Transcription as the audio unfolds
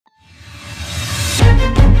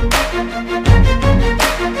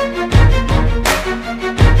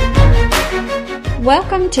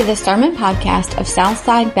Welcome to the Sermon Podcast of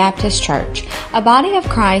Southside Baptist Church, a body of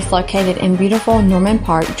Christ located in beautiful Norman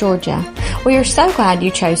Park, Georgia. We are so glad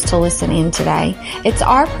you chose to listen in today. It's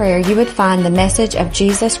our prayer you would find the message of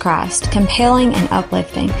Jesus Christ compelling and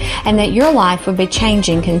uplifting, and that your life would be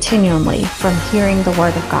changing continually from hearing the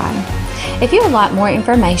Word of God. If you would like more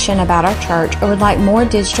information about our church or would like more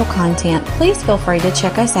digital content, please feel free to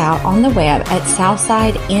check us out on the web at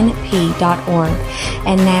southsidenp.org.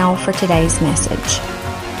 And now for today's message.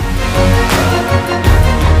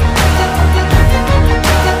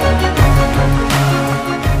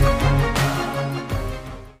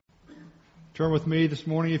 Turn with me this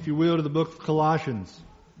morning, if you will, to the book of Colossians.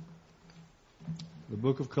 The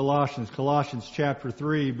book of Colossians, Colossians chapter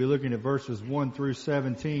 3. We'll be looking at verses 1 through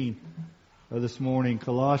 17 this morning.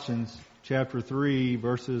 Colossians chapter 3,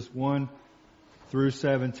 verses 1 through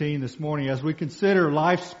 17 this morning, as we consider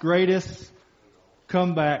life's greatest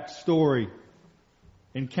comeback story,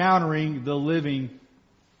 encountering the living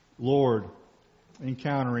Lord.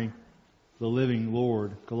 Encountering the living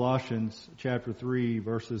Lord. Colossians chapter 3,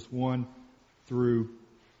 verses 1 through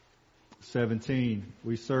 17.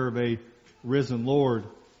 We serve a risen Lord.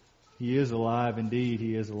 He is alive indeed.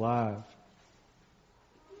 He is alive.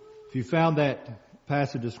 If you found that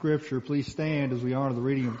passage of Scripture, please stand as we honor the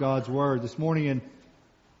reading of God's Word. This morning, and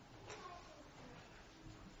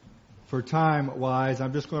for time-wise,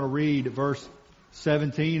 I'm just going to read verse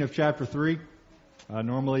 17 of chapter 3.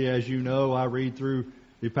 Normally, as you know, I read through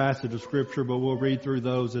the passage of Scripture, but we'll read through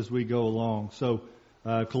those as we go along. So,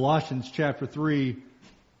 Colossians chapter 3,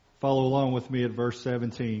 follow along with me at verse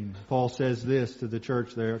 17. Paul says this to the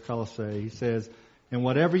church there at Colossae. He says, "And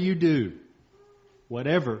whatever you do,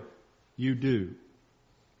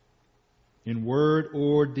 in word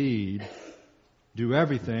or deed, do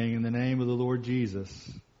everything in the name of the Lord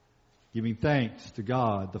Jesus, giving thanks to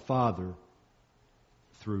God the Father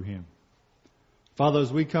through Him." Father,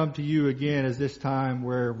 as we come to you again as this time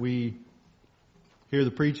where we hear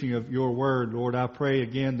the preaching of your word, Lord, I pray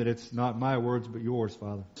again that it's not my words but yours,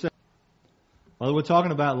 Father. Father, we're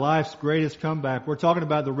talking about life's greatest comeback. We're talking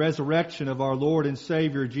about the resurrection of our Lord and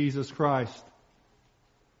Savior, Jesus Christ,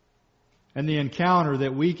 and the encounter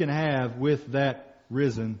that we can have with that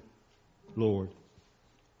risen Lord.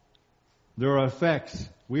 There are effects.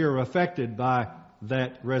 We are affected by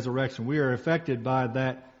that resurrection. We are affected by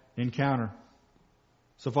that encounter.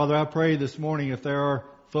 So, Father, I pray this morning, if there are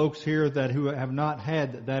folks here who have not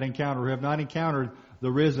had that encounter, who have not encountered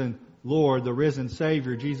the risen Lord, the risen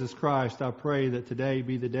Savior, Jesus Christ, I pray that today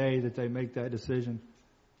be the day that they make that decision.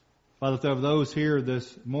 Father, if there are those here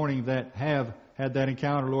this morning that have had that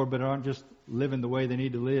encounter, Lord, but aren't just living the way they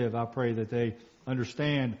need to live, I pray that they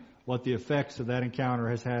understand what the effects of that encounter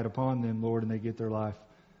has had upon them, Lord, and they get their life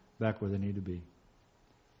back where they need to be.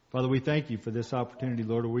 Father, we thank you for this opportunity,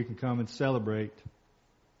 Lord, where we can come and celebrate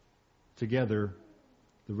together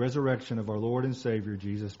the resurrection of our Lord and Savior,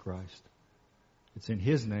 Jesus Christ. It's in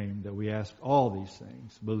His name that we ask all these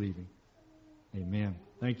things, believing. Amen.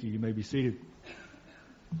 Thank you. You may be seated.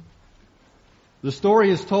 The story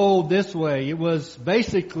is told this way. It was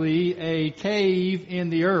basically a cave in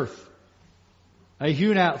the earth, a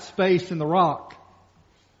hewn out space in the rock.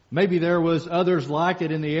 Maybe there was others like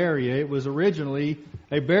it in the area. It was originally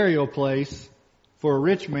a burial place for a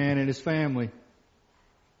rich man and his family.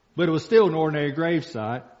 But it was still an ordinary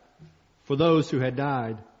gravesite for those who had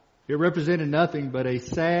died. It represented nothing but a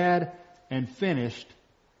sad and finished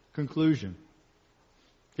conclusion.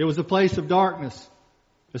 It was a place of darkness,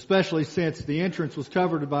 especially since the entrance was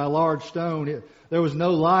covered by a large stone. There was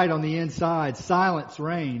no light on the inside. Silence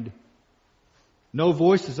reigned. No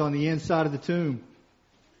voices on the inside of the tomb.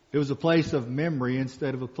 It was a place of memory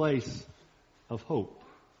instead of a place of hope.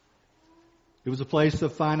 It was a place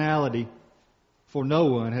of finality, for no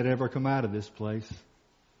one had ever come out of this place.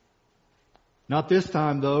 Not this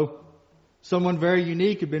time, though. Someone very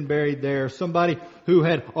unique had been buried there. Somebody who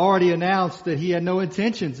had already announced that he had no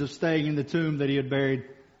intentions of staying in the tomb that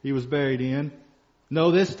he was buried in.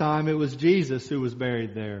 No, this time it was Jesus who was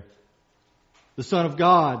buried there. The Son of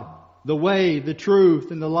God, the way, the truth,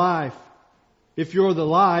 and the life. If you're the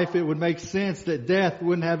life, it would make sense that death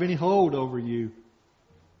wouldn't have any hold over you.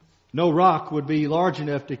 No rock would be large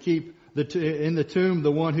enough to keep in the tomb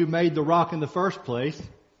the one who made the rock in the first place.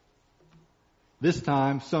 This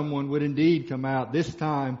time, someone would indeed come out. This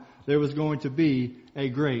time, there was going to be a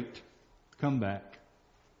great comeback.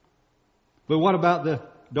 But what about the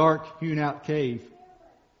dark, hewn-out cave?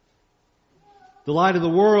 The light of the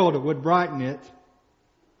world would brighten it.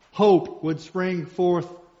 Hope would spring forth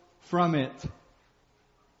from it.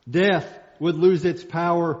 Death would lose its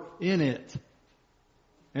power in it.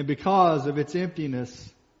 And because of its emptiness,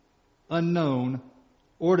 unknown,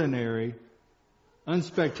 ordinary,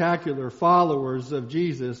 unspectacular followers of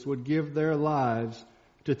Jesus would give their lives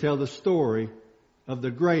to tell the story of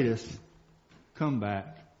the greatest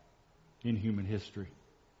comeback in human history.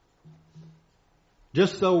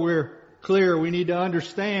 Just so we're clear, we need to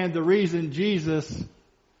understand the reason Jesus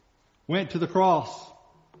went to the cross.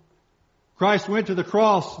 Christ went to the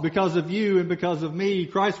cross because of you and because of me.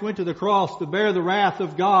 Christ went to the cross to bear the wrath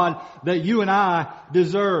of God that you and I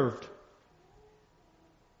deserved.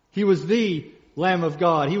 He was the Lamb of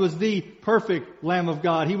God. He was the perfect Lamb of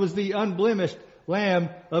God. He was the unblemished Lamb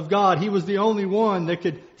of God. He was the only one that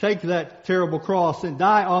could take that terrible cross and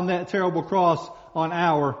die on that terrible cross on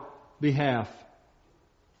our behalf.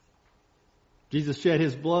 Jesus shed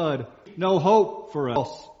His blood. No hope for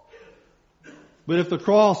us. But if the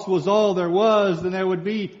cross was all there was, then there would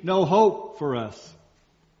be no hope for us.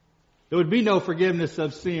 There would be no forgiveness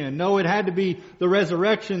of sin. No, it had to be the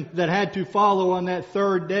resurrection that had to follow on that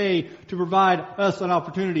third day to provide us an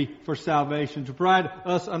opportunity for salvation, to provide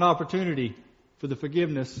us an opportunity for the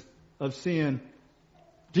forgiveness of sin.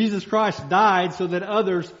 Jesus Christ died so that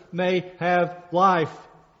others may have life.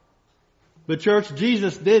 But church,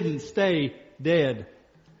 Jesus didn't stay dead.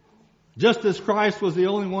 Just as Christ was the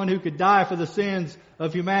only one who could die for the sins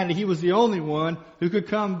of humanity, He was the only one who could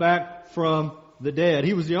come back from the dead.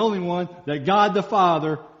 He was the only one that God the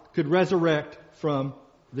Father could resurrect from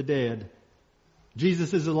the dead.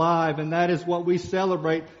 Jesus is alive, and that is what we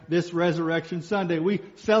celebrate this Resurrection Sunday. We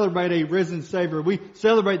celebrate a risen Savior. We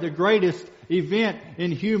celebrate the greatest event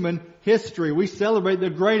in human history. We celebrate the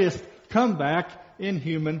greatest comeback in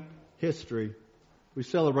human history. We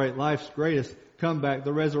celebrate life's greatest comeback,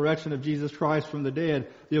 the resurrection of Jesus Christ from the dead.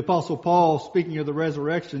 The Apostle Paul, speaking of the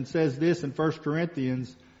resurrection, says this in 1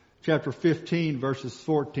 Corinthians chapter 15, verses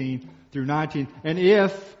 14 through 19. And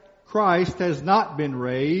if Christ has not been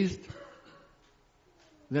raised,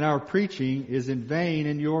 then our preaching is in vain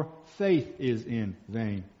and your faith is in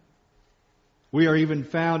vain. We are even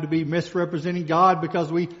found to be misrepresenting God because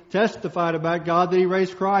we testified about God that He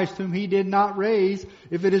raised Christ whom He did not raise,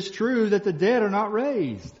 if it is true that the dead are not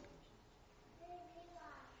raised.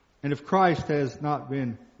 And if Christ has not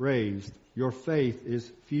been raised, your faith is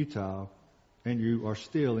futile and you are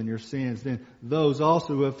still in your sins. Then those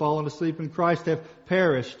also who have fallen asleep in Christ have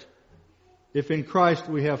perished. If in Christ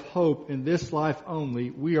we have hope in this life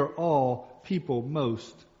only, we are all people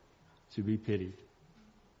most to be pitied.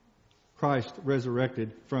 Christ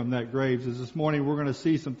resurrected from that grave. As this morning we're going to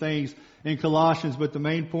see some things in Colossians, but the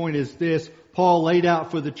main point is this. Paul laid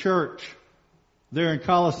out for the church there in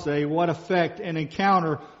Colossae what effect an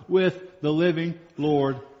encounter with the living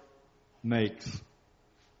Lord makes.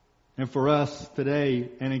 And for us today,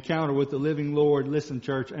 an encounter with the living Lord, listen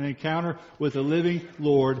church, an encounter with the living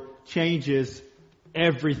Lord changes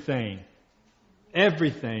everything.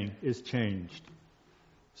 Everything is changed.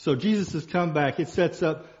 So Jesus' comeback, it sets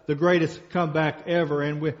up the greatest comeback ever.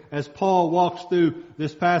 And as Paul walks through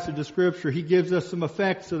this passage of Scripture, he gives us some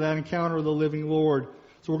effects of that encounter with the living Lord.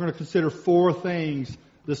 So we're going to consider four things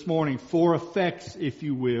this morning, four effects, if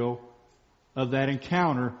you will, of that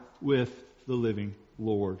encounter with the living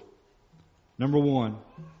Lord. Number one,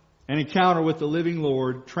 an encounter with the living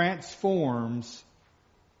Lord transforms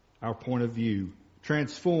our point of view.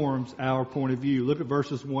 Transforms our point of view. Look at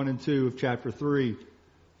verses 1 and 2 of chapter 3.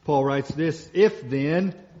 Paul writes this, If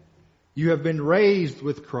then you have been raised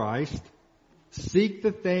with Christ, seek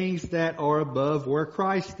the things that are above where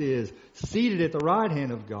Christ is, seated at the right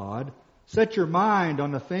hand of God. Set your mind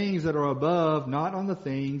on the things that are above, not on the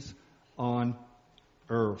things on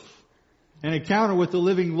earth. An encounter with the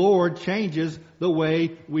living Lord changes the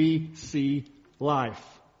way we see life.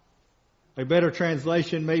 A better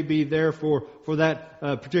translation may be there for that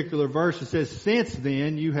particular verse. It says, Since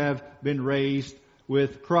then you have been raised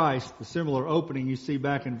with Christ. The similar opening you see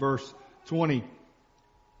back in verse 20.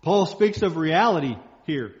 Paul speaks of reality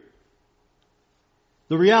here.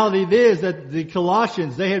 The reality is that the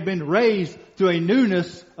Colossians, they had been raised to a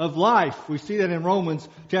newness of life. We see that in Romans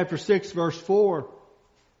chapter 6 verse 4.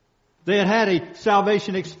 They had had a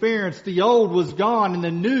salvation experience. The old was gone and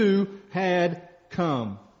the new had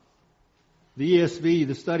come. The ESV,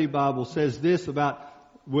 the study Bible, says this about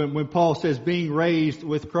when Paul says being raised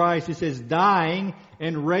with Christ. He says dying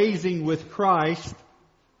and raising with Christ.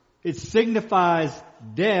 It signifies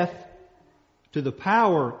death to the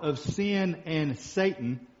power of sin and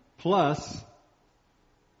Satan, plus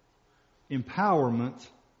empowerment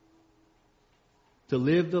to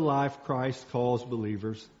live the life Christ calls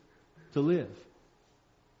believers to live.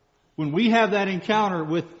 When we have that encounter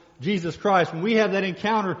with Jesus Christ, when we have that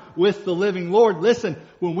encounter with the living Lord, listen,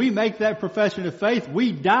 when we make that profession of faith,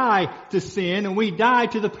 we die to sin and we die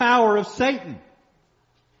to the power of Satan.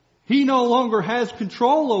 He no longer has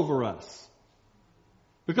control over us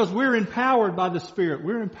because we're empowered by the Spirit.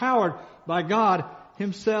 We're empowered by God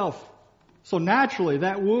Himself. So naturally,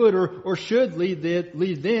 that would or should lead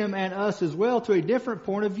them and us as well to a different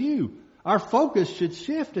point of view. Our focus should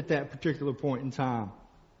shift at that particular point in time.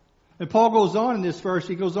 And Paul goes on in this verse,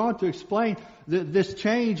 he goes on to explain this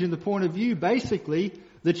change in the point of view. Basically,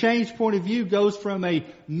 the changed point of view goes from a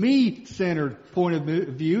me-centered point of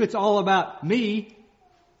view, it's all about me,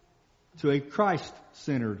 to a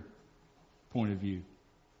Christ-centered point of view.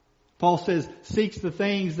 Paul says, seeks the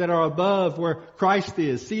things that are above where Christ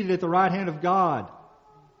is, seated at the right hand of God.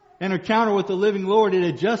 An encounter with the living Lord, it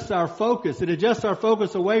adjusts our focus. It adjusts our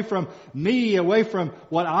focus away from me, away from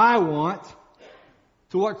what I want,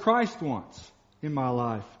 to what Christ wants in my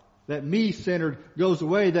life. That me-centered goes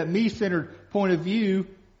away. That me-centered point of view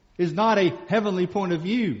is not a heavenly point of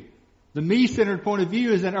view. The me-centered point of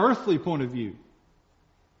view is an earthly point of view.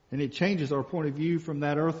 And it changes our point of view from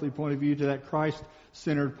that earthly point of view to that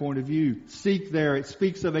Christ-centered point of view. Seek there, it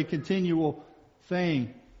speaks of a continual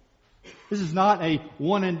thing. This is not a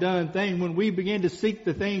one and done thing. When we begin to seek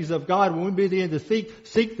the things of God, when we begin to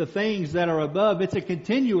seek the things that are above, it's a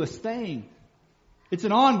continuous thing. It's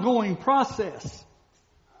an ongoing process.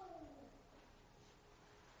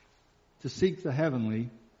 To seek the heavenly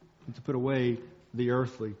and to put away the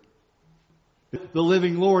earthly. The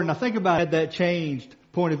living Lord, now think about it, that changed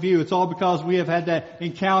point of view. It's all because we have had that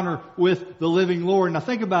encounter with the living Lord. Now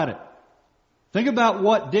think about it. Think about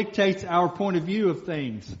what dictates our point of view of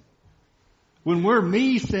things. When we're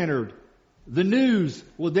me-centered, the news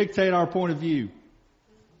will dictate our point of view.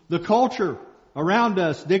 The culture around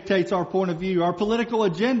us dictates our point of view. Our political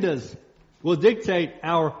agendas will dictate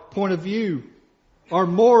our point of view. Our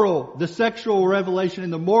moral, the sexual revelation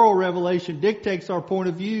and the moral revelation dictates our point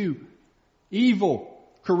of view. Evil,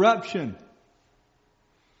 corruption,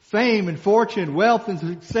 fame and fortune, wealth and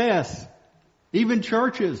success, even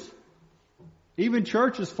churches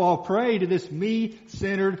fall prey to this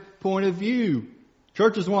me-centered point of view.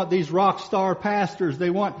 Churches want these rock star pastors. They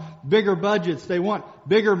want bigger budgets. They want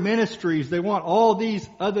bigger ministries. They want all these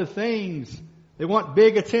other things. They want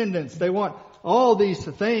big attendance. They want all these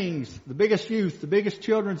things. The biggest youth, the biggest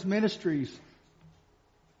children's ministries.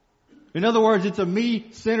 In other words, it's a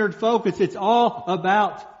me-centered focus. It's all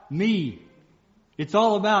about me. It's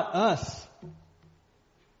all about us.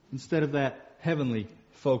 Instead of that heavenly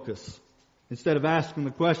focus. Instead of asking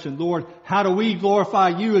the question, Lord, how do we glorify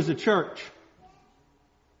you as a church?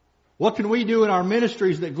 What can we do in our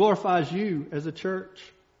ministries that glorifies you as a church?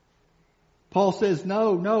 Paul says,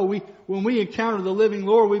 no, when we encounter the living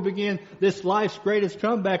Lord, we begin this life's greatest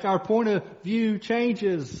comeback. Our point of view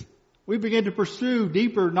changes. We begin to pursue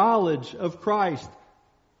deeper knowledge of Christ.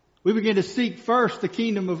 We begin to seek first the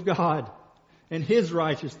kingdom of God and His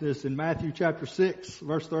righteousness in Matthew chapter 6,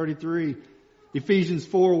 verse 33. Ephesians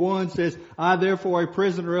 4:1 says, I therefore, a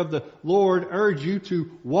prisoner of the Lord, urge you to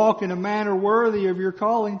walk in a manner worthy of your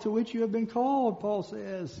calling to which you have been called, Paul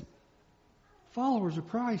says. Followers of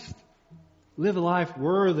Christ live a life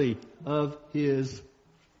worthy of His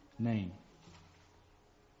name.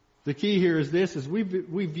 The key here is this, is we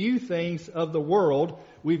view things of the world,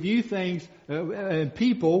 we view things and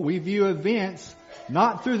people, we view events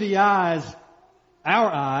not through the eyes,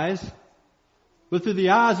 our eyes, but through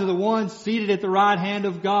the eyes of the one seated at the right hand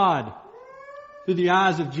of God, through the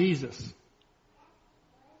eyes of Jesus.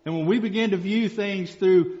 And when we begin to view things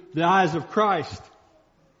through the eyes of Christ,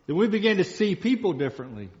 then we begin to see people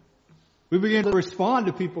differently. We begin to respond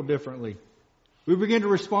to people differently. We begin to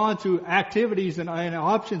respond to activities and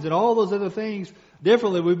options and all those other things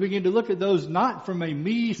differently. We begin to look at those not from a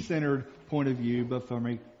me-centered point of view, but from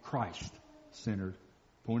a Christ-centered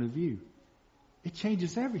point of view. It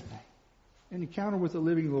changes everything. An encounter with the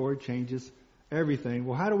living Lord changes everything.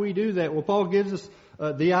 Well, how do we do that? Well, Paul gives us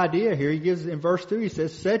the idea here. He gives, in verse 2, he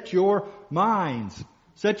says, set your minds.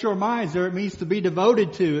 Set your minds there. It means to be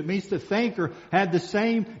devoted to. It means to think or have the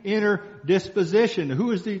same inner disposition.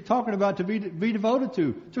 Who is he talking about to be devoted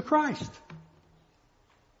to? To Christ.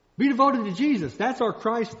 Be devoted to Jesus. That's our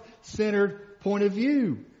Christ-centered point of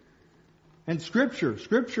view. And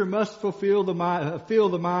Scripture must fill the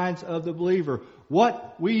minds of the believer.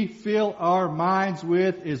 What we fill our minds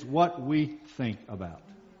with is what we think about.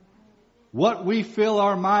 What we fill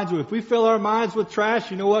our minds with. If we fill our minds with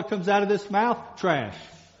trash, you know what comes out of this mouth? Trash.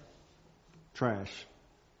 Trash.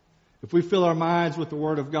 If we fill our minds with the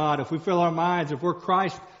Word of God, if we fill our minds, if we're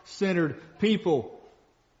Christ-centered people,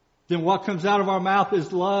 then what comes out of our mouth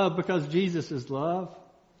is love because Jesus is love.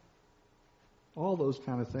 All those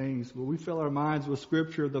kind of things. But we fill our minds with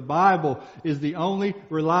Scripture. The Bible is the only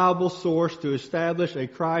reliable source to establish a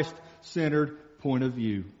Christ-centered point of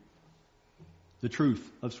view. The truth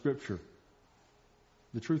of Scripture.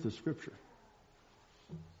 The truth of Scripture.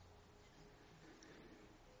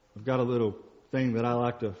 I've got a little thing that I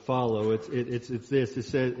like to follow. It's this. It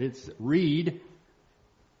says it's read,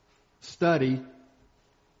 study,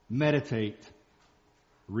 meditate,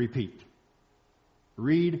 repeat.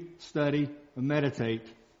 Read, study, meditate,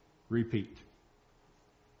 repeat.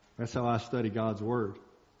 That's how I study God's Word.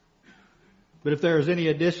 But if there's any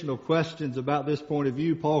additional questions about this point of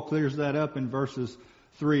view, Paul clears that up in verses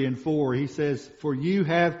 3 and 4. He says, "For you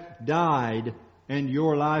have died, and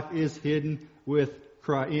your life is hidden with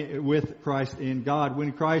Christ in God.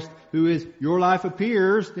 When Christ, who is your life,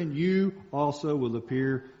 appears, then you also will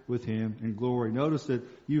appear with Him in glory." Notice that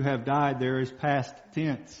you have died there is past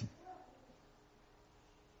tense.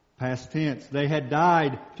 Past tense. They had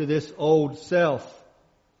died to this old self.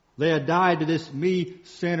 They had died to this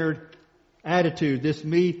me-centered attitude, this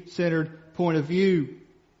me-centered point of view.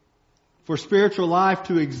 For spiritual life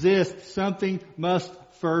to exist, something must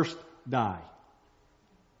first die.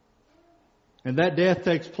 And that death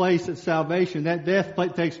takes place at salvation. That death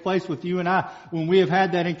takes place with you and I when we have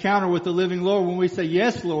had that encounter with the living Lord. When we say,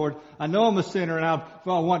 "Yes, Lord, I know I'm a sinner and I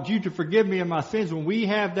want you to forgive me of my sins." When we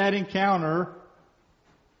have that encounter,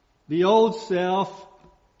 the old self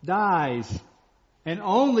dies. And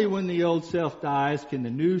only when the old self dies can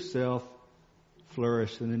the new self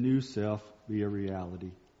flourish and the new self be a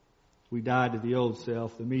reality. We died to the old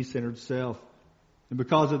self, the me-centered self. And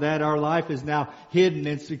because of that, our life is now hidden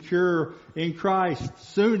and secure in Christ,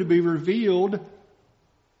 soon to be revealed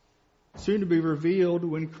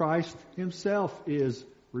when Christ Himself is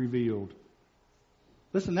revealed.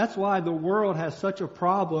 Listen, that's why the world has such a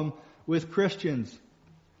problem with Christians.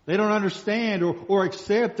 They don't understand or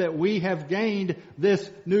accept that we have gained this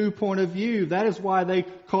new point of view. That is why they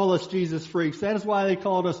call us Jesus freaks. That is why they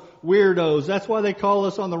call us weirdos. That's why they call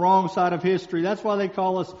us on the wrong side of history. That's why they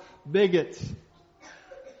call us bigots.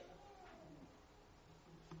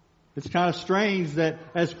 It's kind of strange that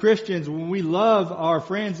as Christians, when we love our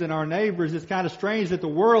friends and our neighbors, it's kind of strange that the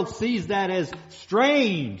world sees that as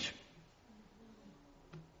strange.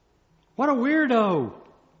 What a weirdo.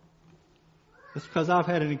 It's because I've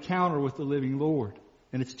had an encounter with the living Lord,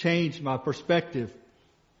 and it's changed my perspective.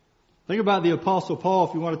 Think about the Apostle Paul,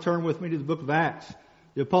 if you want to turn with me to the book of Acts.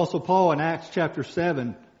 The Apostle Paul in Acts chapter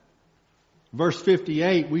 7, verse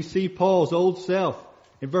 58, we see Paul's old self.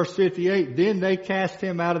 In verse 58, "Then they cast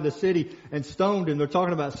him out of the city and stoned him." They're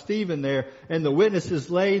talking about Stephen there. "And the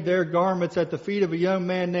witnesses laid their garments at the feet of a young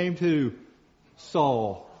man named" who?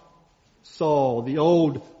 Saul. Saul, the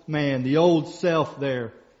old man, the old self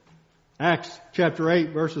there. Acts chapter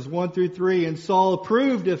 8, verses 1 through 3. "And Saul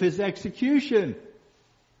approved of his execution.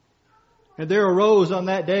 And there arose on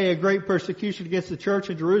that day a great persecution against the church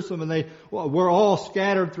in Jerusalem, and they were all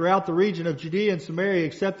scattered throughout the region of Judea and Samaria,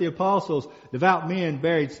 except the apostles. Devout men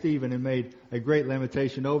buried Stephen," and made a great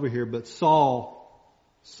lamentation over here. "But Saul,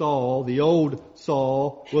 the old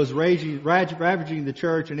Saul, was ravaging the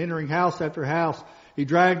church and entering house after house. He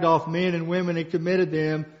dragged off men and women and committed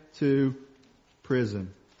them to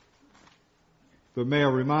prison." But may I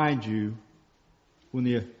remind you, when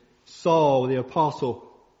the apostle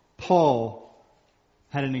Paul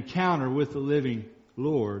had an encounter with the living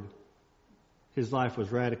Lord, his life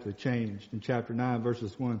was radically changed. In chapter 9,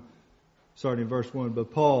 starting in verse 1,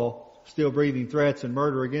 "But Paul, still breathing threats and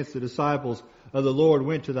murder against the disciples of the Lord,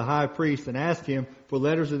 went to the high priest and asked him for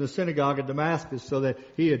letters in the synagogue at Damascus, so if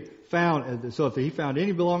he found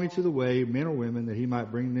any belonging to the way, men or women, that he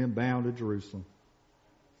might bring them bound to Jerusalem."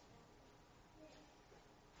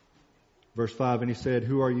 Verse 5, "And he said,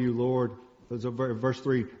 'Who are you, Lord?' Verse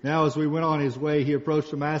 3, "Now as we went on his way, he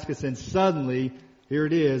approached Damascus, and suddenly," here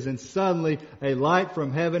it is, "and suddenly a light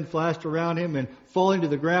from heaven flashed around him, and falling to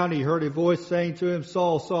the ground, he heard a voice saying to him,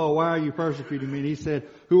 'Saul, Saul, why are you persecuting me?' And he said,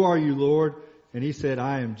 'Who are you, Lord?' And he said,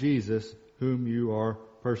 'I am Jesus, whom you are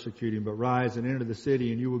persecuting. But rise and enter the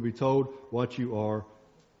city, and you will be told what you are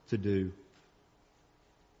to do.'"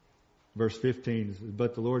 Verse 15,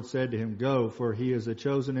 "But the Lord said to him, 'Go, for he is a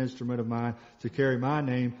chosen instrument of mine to carry my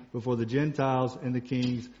name before the Gentiles and the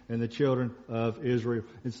kings and the children of Israel.'"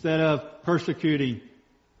 Instead of persecuting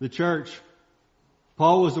the church,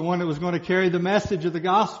 Paul was the one that was going to carry the message of the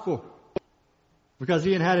gospel, because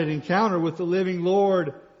he had had an encounter with the living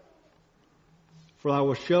Lord. "For I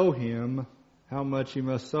will show him how much he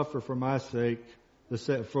must suffer for my sake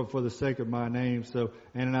for the sake of my name. So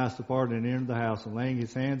Ananias departed and entered the house, and laying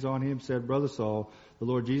his hands on him, said, Brother Saul, the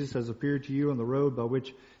Lord Jesus has appeared to you on the road by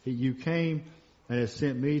which you came, and has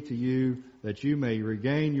sent me to you, that you may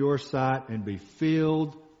regain your sight and be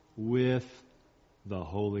filled with the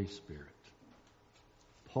Holy Spirit.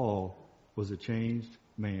 Paul was a changed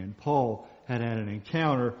man. Paul had an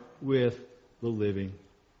encounter with the living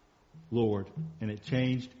Lord, and it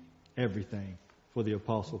changed everything for the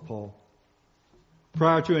Apostle Paul.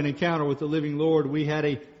 Prior to an encounter with the living Lord, we had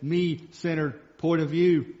a me-centered point of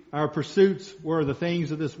view. Our pursuits were the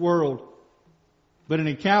things of this world. But an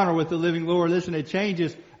encounter with the living Lord, listen, it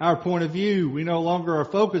changes our point of view. We no longer are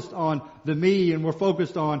focused on the me, and we're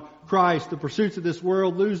focused on Christ. The pursuits of this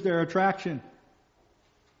world lose their attraction.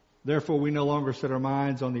 Therefore, we no longer set our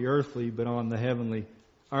minds on the earthly, but on the heavenly.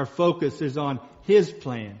 Our focus is on His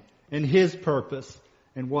plan and His purpose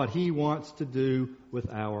and what He wants to do with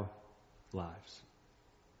our lives.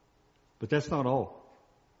 But that's not all.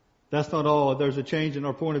 That's not all. There's a change in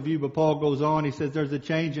our point of view, but Paul goes on. He says there's a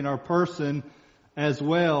change in our person as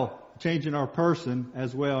well. Change in our person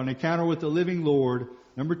as well. An encounter with the living Lord,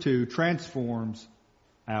 number 2, transforms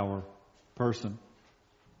our person.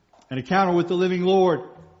 An encounter with the living Lord,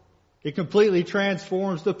 it completely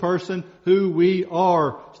transforms the person who we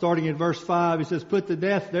are. Starting in verse 5, he says, Put to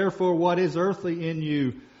death, therefore, what is earthly in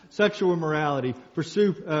you. Sexual immorality,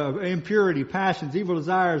 impurity, passions, evil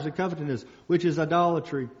desires, and covetousness, which is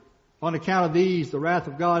idolatry. On account of these, the wrath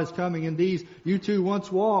of God is coming. In these you too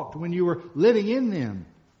once walked when you were living in them.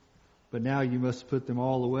 But now you must put them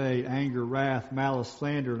all away. Anger, wrath, malice,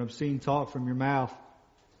 slander, and obscene talk from your mouth.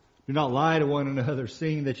 Do not lie to one another,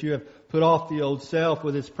 seeing that you have put off the old self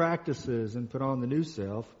with its practices and put on the new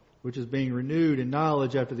self, which is being renewed in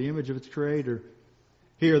knowledge after the image of its Creator.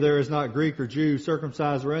 Here there is not Greek or Jew,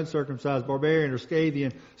 circumcised or uncircumcised, barbarian or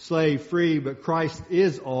Scythian, slave, free, but Christ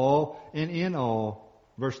is all and in all.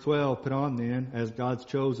 Verse 12, put on then, as God's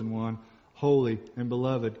chosen one, holy and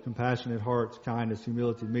beloved, compassionate hearts, kindness,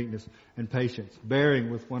 humility, meekness, and patience,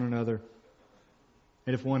 bearing with one another.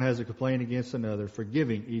 And if one has a complaint against another,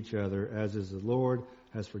 forgiving each other, as is the Lord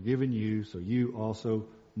has forgiven you, so you also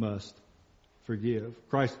must forgive.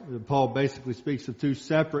 Paul basically speaks of 2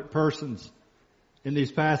 separate persons in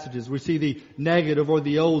these passages. We see the negative or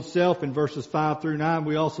the old self in verses 5 through 9.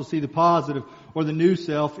 We also see the positive or the new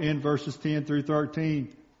self in verses 10 through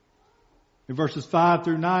 13. In verses 5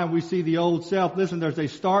 through 9, we see the old self. Listen, there's a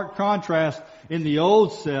stark contrast in the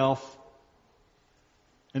old self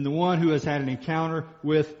and the one who has had an encounter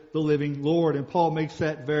with the living Lord. And Paul makes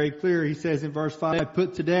that very clear. He says in verse 5,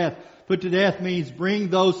 put to death. Put to death means bring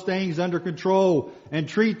those things under control and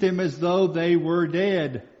treat them as though they were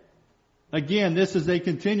dead. Again, this is a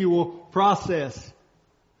continual process.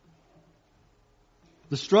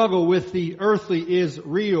 The struggle with the earthly is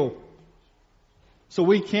real. So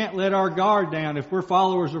we can't let our guard down. If we're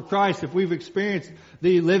followers of Christ, if we've experienced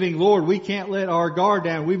the living Lord, we can't let our guard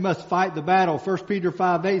down. We must fight the battle. 1 Peter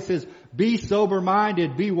 5:8 says, be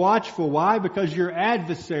sober-minded, be watchful. Why? Because your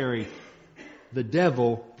adversary, the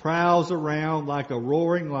devil, prowls around like a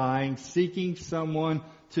roaring lion, seeking someone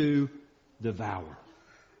to devour.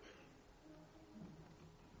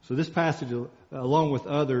 So this passage, along with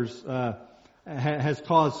others, has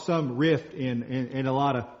caused some rift in a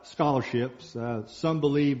lot of scholarships. Some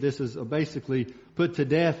believe this is basically put to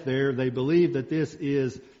death there. They believe that this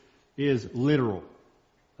is literal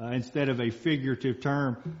instead of a figurative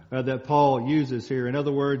term that Paul uses here. In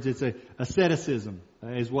other words, it's asceticism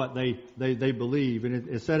is what they believe. And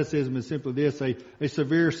asceticism is simply this, a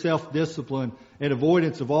severe self-discipline and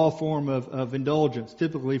avoidance of all form of indulgence,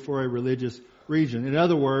 typically for a religious region. In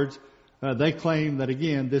other words, they claim that,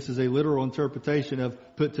 again, this is a literal interpretation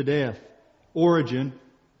of put to death. Origen,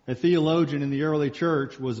 a theologian in the early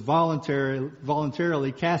church, was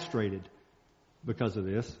voluntarily castrated because of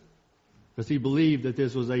this. Because he believed that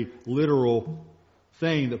this was a literal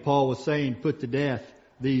thing that Paul was saying, put to death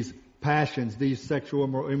these passions, these sexual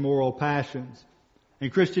immoral passions.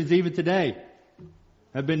 And Christians even today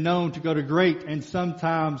have been known to go to great and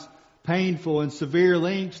sometimes painful and severe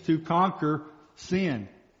lengths to conquer sin.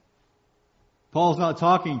 Paul's not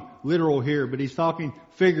talking literal here, but he's talking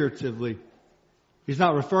figuratively. He's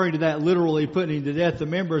not referring to that literally putting to death the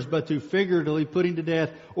members, but to figuratively putting to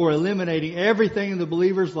death or eliminating everything in the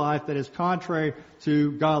believer's life that is contrary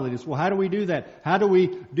to godliness. Well, how do we do that? How do we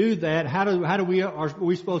do that? Are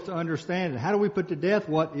we supposed to understand it? How do we put to death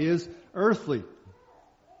what is earthly?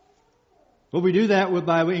 Well, we do that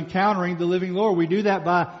by encountering the living Lord. We do that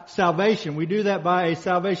by salvation. We do that by a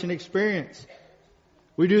salvation experience.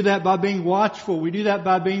 We do that by being watchful. We do that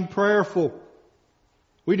by being prayerful.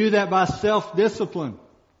 We do that by self-discipline.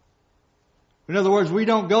 In other words, we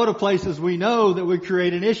don't go to places we know that would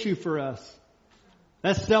create an issue for us.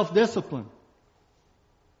 That's self-discipline.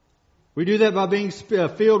 We do that by being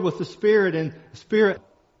filled with the Spirit and the Spirit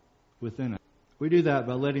within us. We do that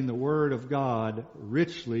by letting the Word of God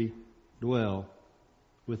richly dwell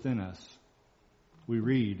within us. We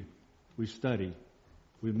read, we study,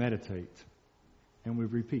 we meditate, and we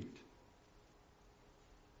repeat.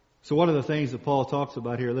 So what are the things that Paul talks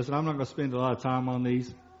about here? Listen, I'm not going to spend a lot of time on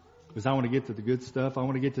these because I want to get to the good stuff. I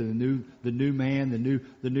want to get to the new man,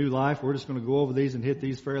 the new life. We're just going to go over these and hit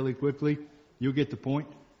these fairly quickly. You'll get the point.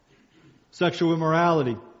 Sexual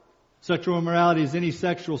immorality. Sexual immorality is any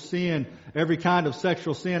sexual sin, every kind of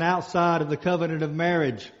sexual sin outside of the covenant of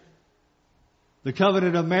marriage. The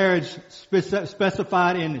covenant of marriage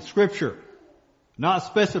specified in Scripture, not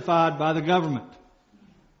specified by the government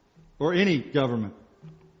or any government.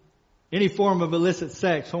 Any form of illicit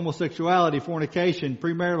sex, homosexuality, fornication,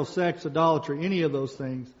 premarital sex, idolatry, any of those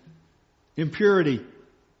things. Impurity,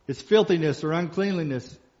 it's filthiness or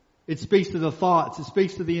uncleanliness. It speaks to the thoughts. It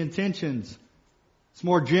speaks to the intentions. It's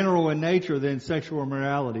more general in nature than sexual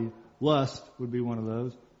immorality. Lust would be one of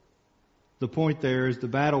those. The point there is the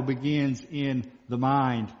battle begins in the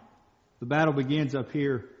mind. The battle begins up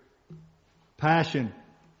here. Passion,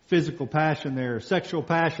 physical passion there. Sexual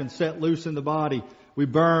passion set loose in the body. We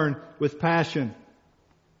burn with passion.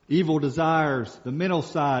 Evil desires, the mental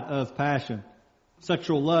side of passion.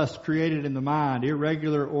 Sexual lust created in the mind,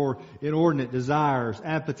 irregular or inordinate desires,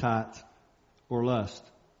 appetites, or lust.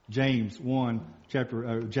 James 1,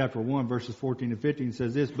 chapter 1, verses 14 and 15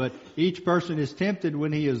 says this, but each person is tempted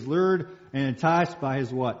when he is lured and enticed by his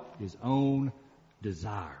what? His own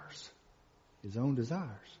desires. His own desires.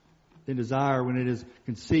 Then desire, when it is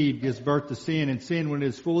conceived, gives birth to sin, and sin, when it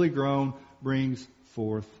is fully grown, brings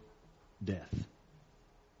forth death.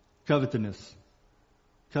 Covetousness.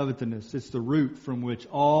 Covetousness. It's the root from which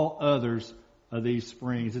all others of these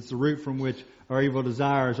springs. It's the root from which our evil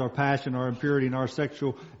desires, our passion, our impurity, and our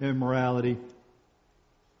sexual immorality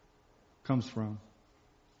comes from.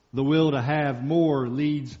 The will to have more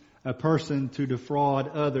leads a person to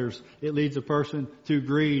defraud others. It leads a person to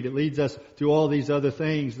greed. It leads us to all these other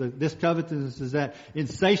things. This covetousness is that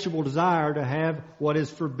insatiable desire to have what is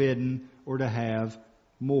forbidden or to have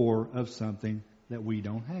more of something that we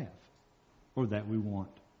don't have or that we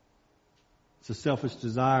want. It's a selfish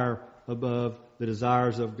desire above the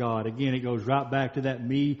desires of God. Again, it goes right back to that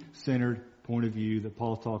me-centered point of view that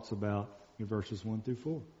Paul talks about in verses 1 through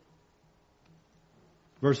 4.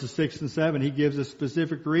 Verses 6 and 7, he gives us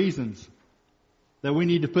specific reasons that we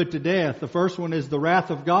need to put to death. The first one is the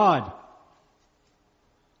wrath of God.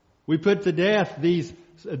 We put to death these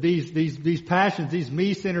passions, these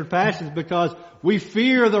me-centered passions, because we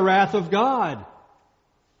fear the wrath of God.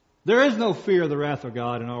 There is no fear of the wrath of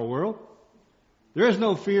God in our world. There is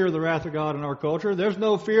no fear of the wrath of God in our culture. There's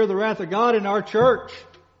no fear of the wrath of God in our church.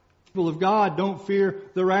 People of God don't fear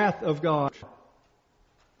the wrath of God.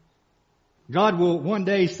 God will one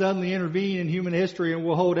day suddenly intervene in human history and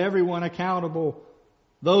will hold everyone accountable.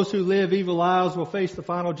 Those who live evil lives will face the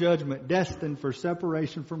final judgment, destined for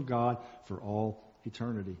separation from God for all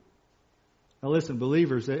eternity. Now listen,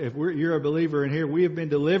 believers, if you're a believer in here, we have been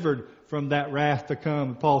delivered from that wrath to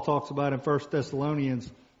come. Paul talks about in 1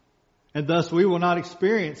 Thessalonians. And thus we will not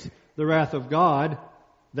experience the wrath of God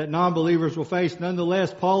that non-believers will face.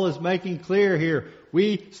 Nonetheless, Paul is making clear here,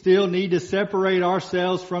 we still need to separate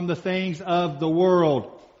ourselves from the things of the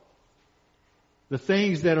world. The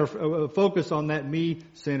things that are focused on that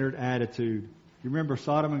me-centered attitude. You remember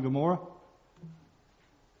Sodom and Gomorrah?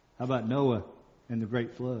 How about Noah and the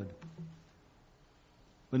great flood?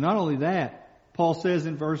 But not only that, Paul says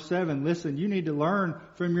in verse 7, listen, you need to learn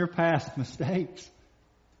from your past mistakes.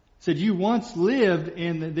 He said, you once lived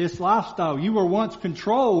in this lifestyle. You were once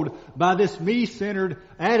controlled by this me-centered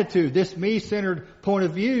attitude, this me-centered point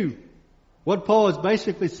of view. What Paul is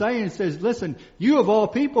basically saying is, listen, you of all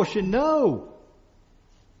people should know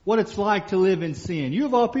what it's like to live in sin. You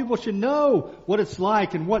of all people should know what it's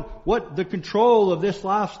like and what the control of this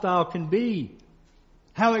lifestyle can be.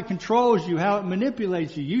 How it controls you, how it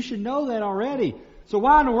manipulates you. You should know that already. So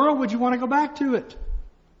why in the world would you want to go back to it?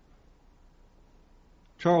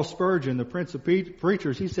 Charles Spurgeon, the Prince of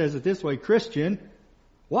Preachers, he says it this way, Christian,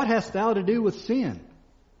 what hast thou to do with sin?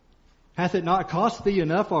 Hath it not cost thee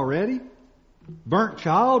enough already? Burnt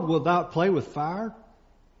child, wilt thou play with fire?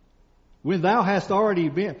 When thou hast already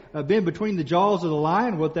been between the jaws of the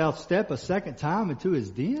lion, wilt thou step a second time into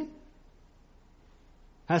his den?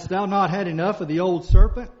 Hast thou not had enough of the old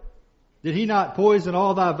serpent? Did he not poison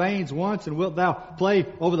all thy veins once, and wilt thou play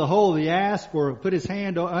over the hole of the asp, or put his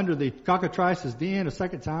hand under the cockatrice's den a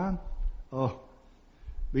second time? Oh,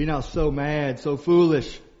 be not so mad, so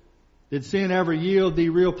foolish. Did sin ever yield thee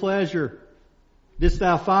real pleasure? Didst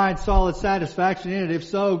thou find solid satisfaction in it? If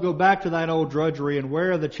so, go back to thine old drudgery and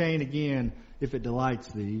wear the chain again, if it delights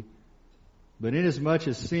thee. But inasmuch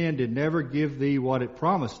as sin did never give thee what it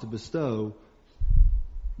promised to bestow,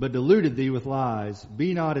 but deluded thee with lies,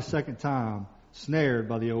 be not a second time snared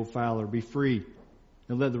by the old fowler. Be free,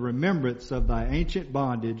 and let the remembrance of thy ancient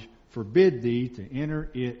bondage forbid thee to enter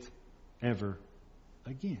it ever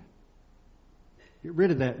again. Get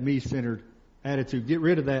rid of that me-centered attitude. Get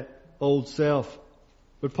rid of that old self.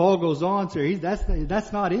 But Paul goes on to, that's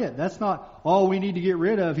not it. That's not all we need to get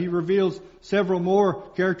rid of. He reveals several more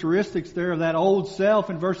characteristics there of that old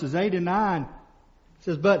self in verses 8 and 9. It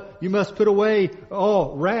says, but you must put away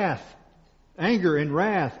all wrath, anger and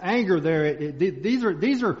wrath. Anger there,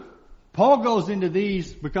 these are, Paul goes into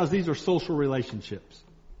these because these are social relationships.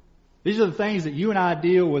 These are the things that you and I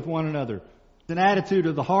deal with one another. It's an attitude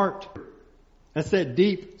of the heart. That's that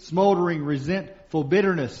deep, smoldering, resentful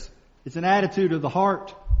bitterness. It's an attitude of the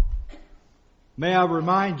heart. May I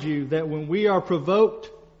remind you that when we are provoked,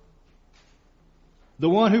 the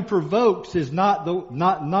one who provokes is not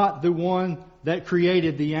the one that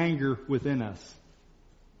created the anger within us.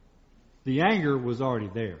 The anger was already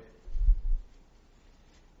there.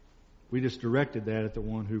 We just directed that at the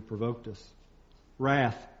one who provoked us.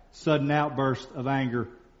 Wrath, sudden outburst of anger.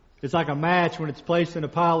 It's like a match when it's placed in a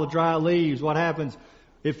pile of dry leaves. What happens?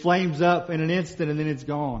 It flames up in an instant and then it's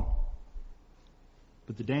gone.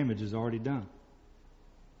 But the damage is already done.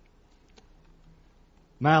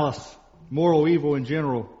 Malice, moral evil in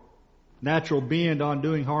general, natural bend on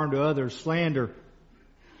doing harm to others, slander.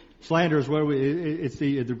 Slander is where it's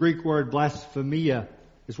the Greek word blasphemia.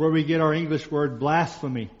 It's where we get our English word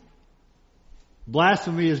blasphemy.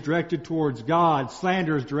 Blasphemy is directed towards God.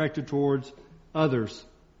 Slander is directed towards others.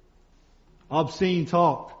 Obscene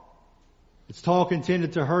talk. It's talk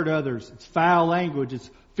intended to hurt others. It's foul language. It's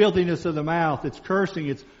filthiness of the mouth. It's cursing.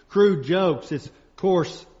 It's crude jokes. It's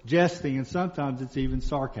coarse jesting. And sometimes it's even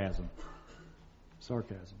sarcasm.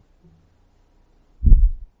 Sarcasm.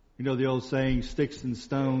 You know the old saying, sticks and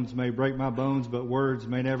stones may break my bones, but words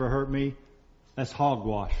may never hurt me? That's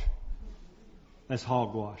hogwash. That's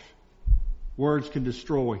hogwash. Words can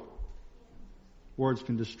destroy. Words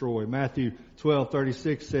can destroy. Matthew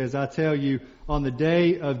 12:36 says, I tell you, on the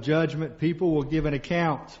day of judgment, people will give an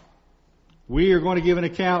account. We are going to give an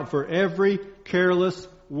account for every careless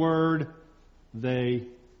word they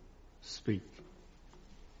speak.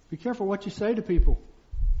 Be careful what you say to people.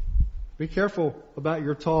 Be careful about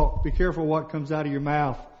your talk. Be careful what comes out of your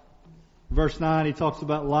mouth. Verse 9, he talks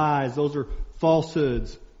about lies. Those are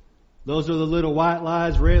falsehoods. Those are the little white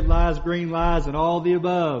lies, red lies, green lies, and all the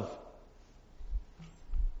above.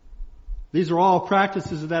 These are all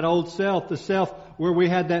practices of that old self, the self where we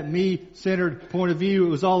had that me-centered point of view. It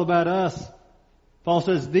was all about us. Paul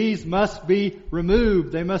says these must be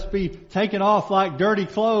removed. They must be taken off like dirty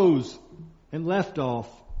clothes and left off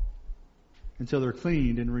until they're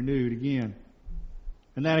cleaned and renewed again.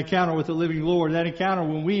 And that encounter with the living Lord, that encounter,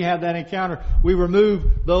 when we have that encounter, we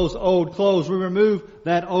remove those old clothes. We remove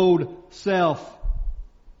that old self.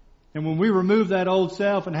 And when we remove that old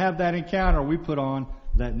self and have that encounter, we put on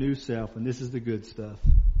that new self. And this is the good stuff.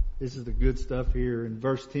 This is the good stuff here. In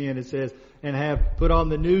verse 10 it says, and have put on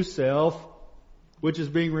the new self, which is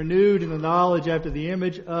being renewed in the knowledge after the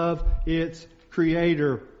image of its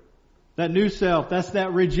Creator. That new self, that's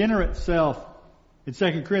that regenerate self. In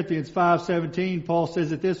 2 Corinthians 5:17, Paul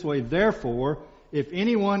says it this way, therefore, if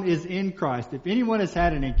anyone is in Christ, if anyone has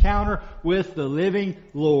had an encounter with the living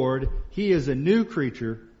Lord, he is a new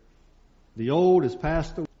creature. The old is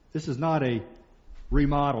passed away. This is not a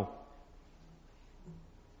remodel.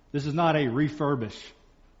 This is not a refurbish.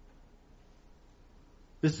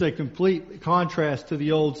 This is a complete contrast to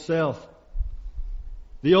the old self.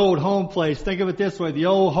 The old home place, think of it this way, the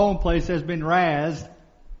old home place has been razed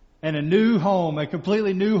and a new home, a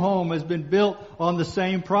completely new home has been built on the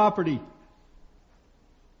same property.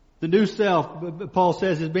 The new self, Paul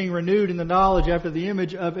says, is being renewed in the knowledge after the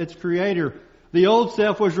image of its Creator. The old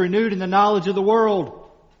self was renewed in the knowledge of the world.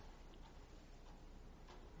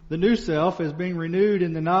 The new self is being renewed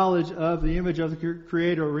in the knowledge of the image of the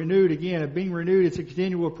Creator. Renewed again. Being renewed, it's a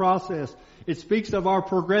continual process. It speaks of our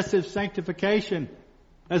progressive sanctification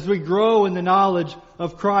as we grow in the knowledge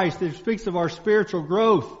of Christ. It speaks of our spiritual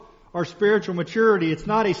growth, our spiritual maturity. It's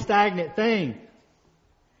not a stagnant thing.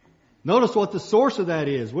 Notice what the source of that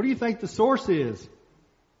is. What do you think the source is?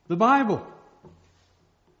 The Bible.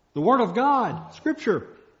 The Word of God, Scripture.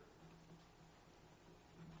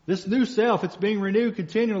 This new self, it's being renewed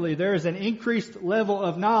continually. There is an increased level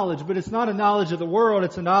of knowledge, but it's not a knowledge of the world,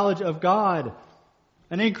 it's a knowledge of God.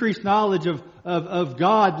 An increased knowledge of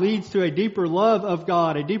God leads to a deeper love of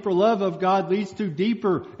God. A deeper love of God leads to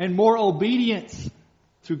deeper and more obedience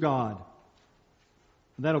to God.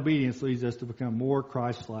 And that obedience leads us to become more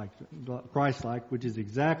Christ-like, which is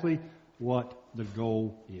exactly what the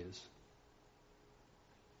goal is.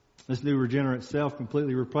 This new regenerate self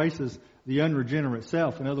completely replaces the unregenerate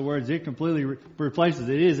self. In other words, it completely replaces.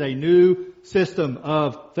 It is a new system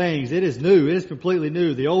of things. It is new. It is completely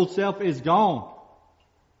new. The old self is gone.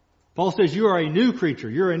 Paul says you are a new creature.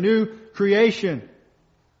 You're a new creation.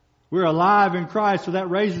 We're alive in Christ. So that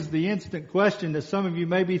raises the instant question that some of you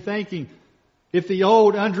may be thinking. If the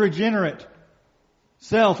old unregenerate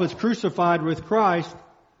self is crucified with Christ,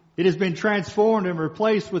 it has been transformed and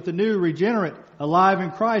replaced with the new regenerate, alive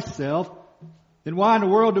in Christ self, then why in the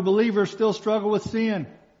world do believers still struggle with sin?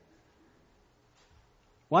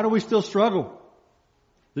 Why do we still struggle?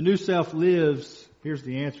 The new self lives, here's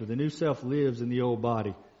the answer, the new self lives in the old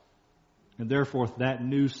body. And therefore that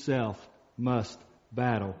new self must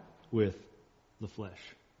battle with the flesh.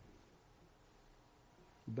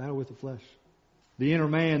 Battle with the flesh. The inner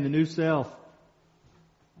man, the new self.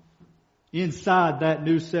 Inside that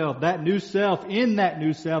new self, in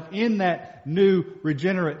that new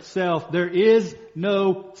regenerate self, there is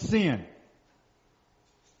no sin.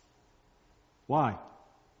 Why?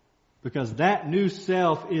 Because that new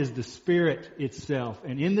self is the Spirit itself.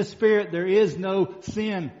 And in the Spirit there is no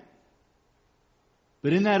sin.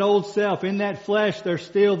 But in that old self, in that flesh, there's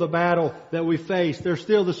still the battle that we face. There's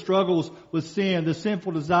still the struggles with sin, the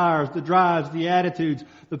sinful desires, the drives, the attitudes,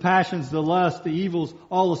 the passions, the lusts, the evils,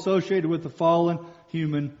 all associated with the fallen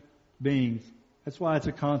human beings. That's why it's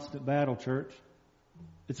a constant battle, church.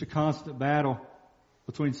 It's a constant battle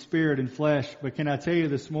between spirit and flesh. But can I tell you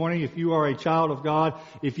this morning, if you are a child of God,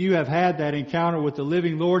 if you have had that encounter with the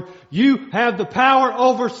living Lord, you have the power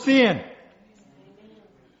over sin.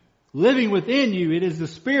 Living within you. It is the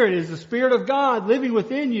Spirit of God living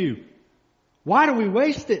within you. Why do we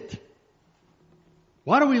waste it?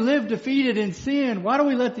 Why do we live defeated in sin? Why do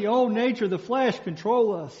we let the old nature, the flesh,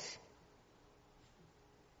 control us?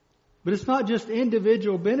 But it's not just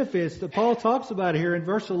individual benefits that Paul talks about here. In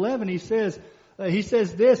verse 11 he says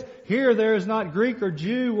this, here there is not Greek or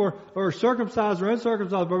Jew or circumcised or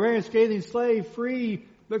uncircumcised, barbarian, scathing, slave, free,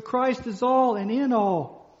 but Christ is all and in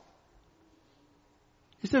all.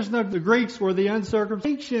 He says the Greeks were the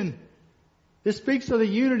uncircumcision. This speaks of the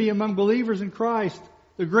unity among believers in Christ.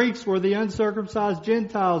 The Greeks were the uncircumcised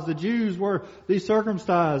Gentiles. The Jews were the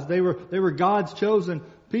circumcised. They were God's chosen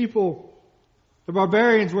people. The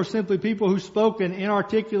barbarians were simply people who spoke an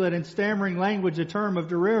inarticulate and stammering language, a term of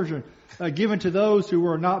derision given to those who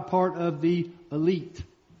were not part of the elite.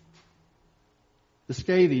 The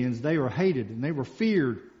Scythians, they were hated and they were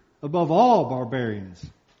feared above all barbarians.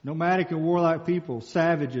 Nomadic and warlike people,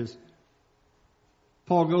 savages.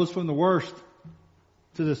 Paul goes from the worst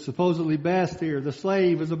to the supposedly best here. The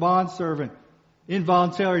slave is a bondservant.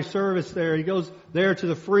 Involuntary service there. He goes there to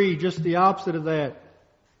the free, just the opposite of that.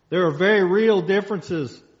 There are very real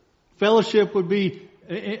differences. Fellowship would be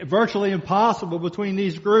virtually impossible between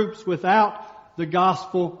these groups without the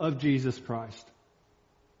gospel of Jesus Christ.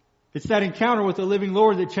 It's that encounter with the living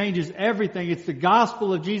Lord that changes everything. It's the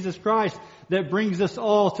gospel of Jesus Christ that brings us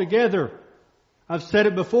all together. I've said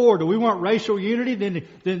it before. Do we want racial unity?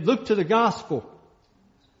 Then look to the gospel.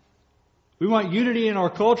 We want unity in our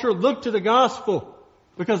culture? Look to the gospel.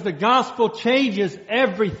 Because the gospel changes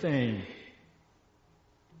everything.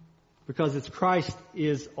 Because it's Christ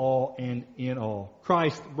is all and in all.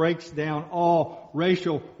 Christ breaks down all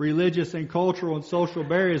racial, religious, and cultural and social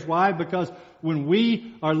barriers. Why? Because when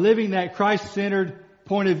we are living that Christ-centered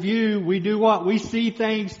point of view, we do what? We see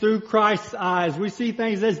things through Christ's eyes. We see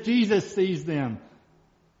things as Jesus sees them.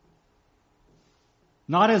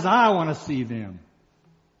 Not as I want to see them.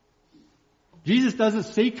 Jesus doesn't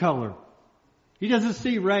see color. He doesn't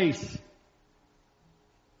see race.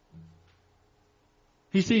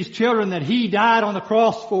 He sees children that He died on the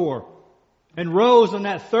cross for and rose on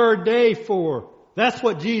that third day for. That's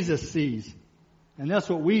what Jesus sees. And that's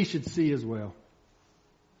what we should see as well.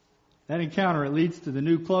 That encounter, it leads to the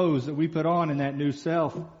new clothes that we put on in that new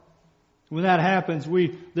self. When that happens,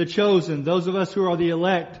 the chosen, those of us who are the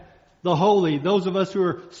elect, the holy, those of us who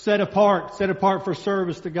are set apart for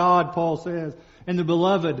service to God, Paul says, and the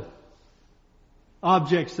beloved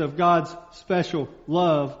objects of God's special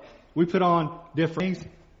love, we put on different things.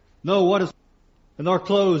 And our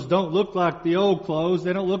clothes don't look like the old clothes.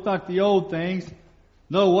 They don't look like the old things.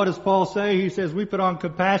 No, what does Paul say? He says we put on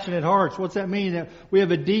compassionate hearts. What's that mean? That we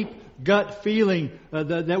have a deep gut feeling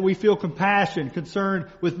that we feel compassion, concerned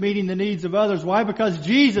with meeting the needs of others. Why? Because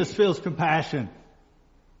Jesus feels compassion.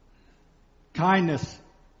 Kindness.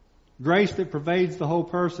 Grace that pervades the whole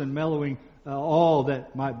person, mellowing all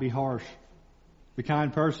that might be harsh. The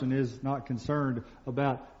kind person is concerned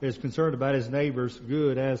about his neighbor's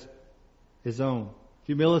good as his own.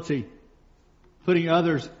 Humility. Putting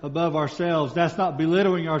others above ourselves. That's not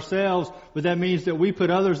belittling ourselves, but that means that we put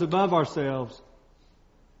others above ourselves.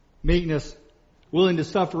 Meekness. Willing to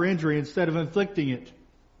suffer injury instead of inflicting it.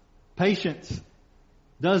 Patience.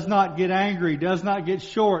 Does not get angry, does not get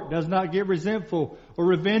short, does not get resentful or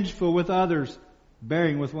revengeful with others,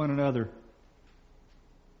 bearing with one another.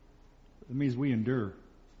 It means we endure.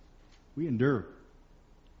 We endure.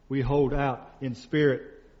 We hold out in spirit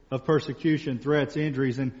of persecution, threats,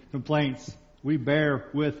 injuries, and complaints. We bear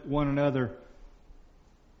with one another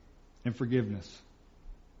in forgiveness.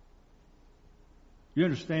 You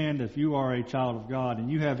understand, if you are a child of God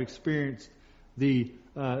and you have experienced the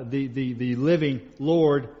living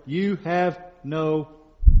Lord, you have no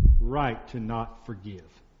right to not forgive.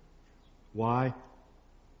 Why?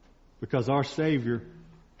 Because our Savior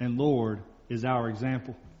and Lord is our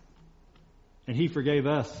example. And He forgave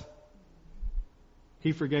us.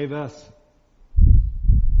 He forgave us.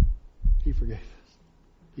 He forgave us.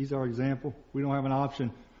 He's our example. We don't have an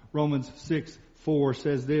option. Romans 6:4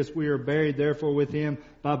 says this, we are buried therefore with Him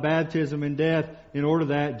by baptism in death, in order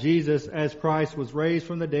that Jesus, as Christ, was raised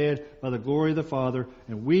from the dead by the glory of the Father,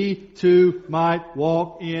 and we too might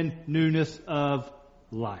walk in newness of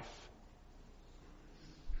life.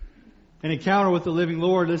 An encounter with the living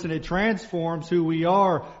Lord, listen, it transforms who we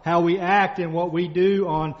are, how we act, and what we do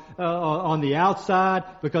on the outside,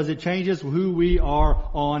 because it changes who we are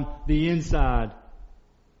on the inside.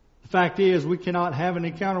 The fact is, we cannot have an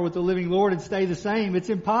encounter with the living Lord and stay the same. It's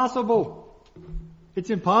impossible.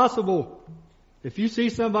 It's impossible. If you see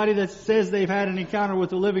somebody that says they've had an encounter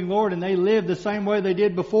with the living Lord and they live the same way they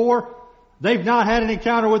did before, they've not had an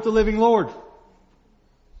encounter with the living Lord.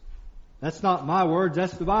 That's not my words,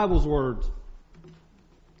 that's the Bible's words.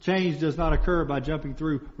 Change does not occur by jumping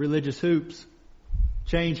through religious hoops.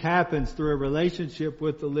 Change happens through a relationship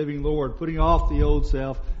with the living Lord, putting off the old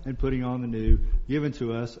self and putting on the new, given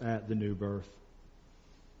to us at the new birth.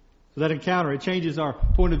 So that encounter, it changes our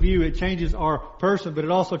point of view, it changes our person, but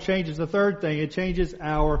it also changes the third thing, it changes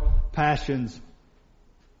our passions.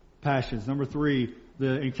 Passions. Number 3,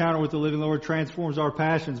 the encounter with the living Lord transforms our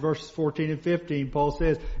passions. Verses 14 and 15, Paul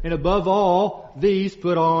says, and above all these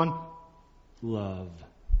put on love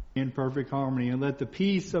in perfect harmony, and let the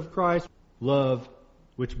peace of Christ, love,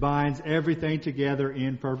 which binds everything together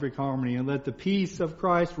in perfect harmony, and let the peace of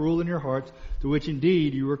Christ rule in your hearts, to which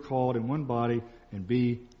indeed you were called in one body, and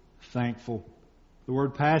be thankful. The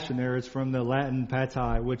word passion there is from the Latin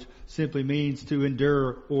pati, which simply means to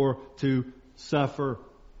endure or to suffer.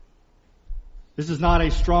 This is not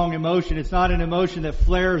a strong emotion. It's not an emotion that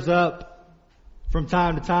flares up from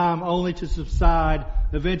time to time only to subside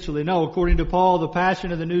eventually. No, according to Paul, the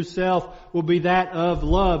passion of the new self will be that of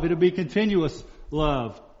love. It'll be continuous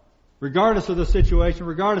love. Regardless of the situation,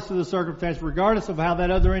 regardless of the circumstance, regardless of how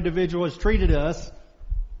that other individual has treated us,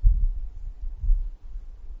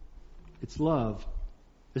 it's love.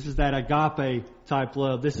 This is that agape type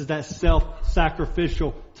love. This is that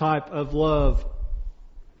self-sacrificial type of love.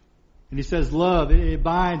 And he says love, it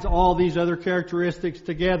binds all these other characteristics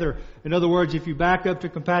together. In other words, if you back up to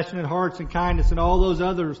compassionate hearts and kindness and all those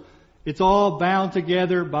others, it's all bound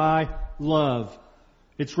together by love.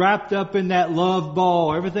 It's wrapped up in that love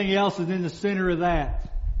ball. Everything else is in the center of that.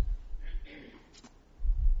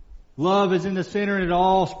 Love is in the center and it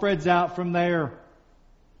all spreads out from there.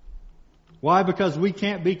 Why? Because we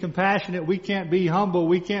can't be compassionate, we can't be humble,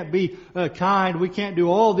 we can't be kind, we can't do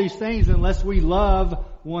all these things unless we love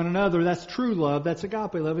one another. That's true love, that's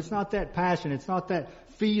agape love. It's not that passion, it's not that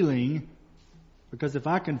feeling. Because if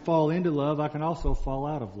I can fall into love, I can also fall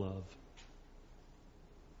out of love.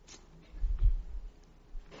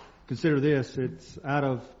 Consider this, it's out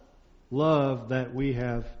of love that we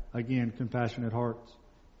have, again, compassionate hearts.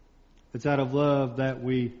 It's out of love that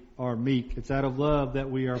we are meek. It's out of love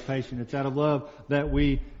that we are patient. It's out of love that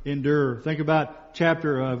we endure. Think about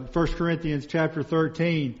 1 Corinthians chapter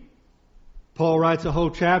 13. Paul writes a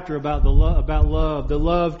whole chapter about love, the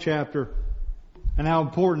love chapter, and how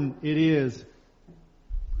important it is.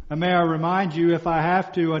 And may I remind you, if I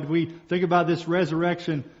have to, and we think about this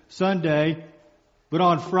Resurrection Sunday, but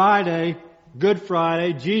on Friday, Good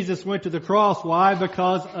Friday, Jesus went to the cross. Why?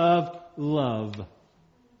 Because of love.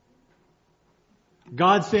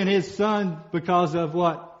 God sent His Son because of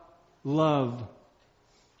what? Love.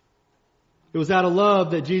 It was out of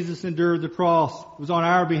love that Jesus endured the cross. It was on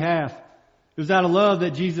our behalf. It was out of love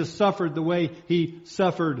that Jesus suffered the way He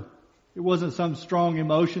suffered. It wasn't some strong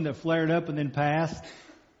emotion that flared up and then passed.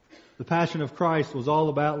 The passion of Christ was all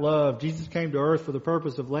about love. Jesus came to earth for the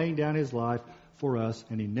purpose of laying down His life for us,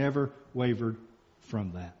 and He never wavered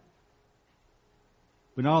from that.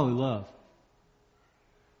 But not only love.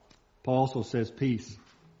 Paul also says peace.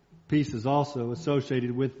 Peace is also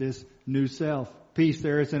associated with this new self. Peace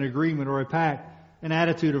there is an agreement or a pact, an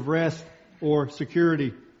attitude of rest or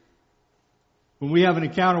security. When we have an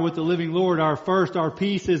encounter with the living Lord, our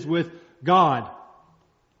peace is with God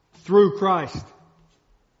through Christ.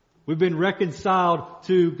 We've been reconciled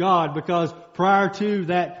to God because prior to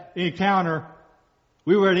that encounter,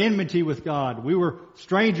 we were at enmity with God. We were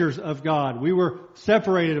strangers of God. We were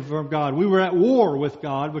separated from God. We were at war with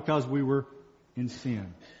God because we were in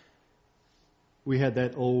sin. We had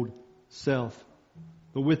that old self.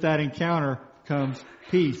 But with that encounter comes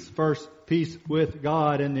peace. First, peace with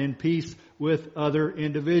God, and then peace with other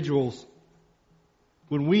individuals.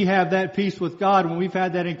 When we have that peace with God, when we've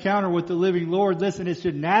had that encounter with the living Lord, listen, it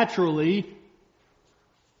should naturally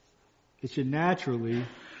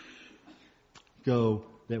go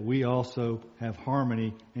that we also have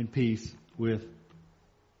harmony and peace with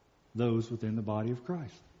those within the body of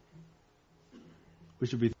Christ. We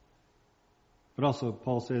should be, but also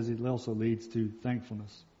Paul says it also leads to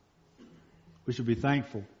thankfulness. We should be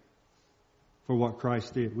thankful for what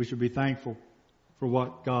Christ did. We should be thankful for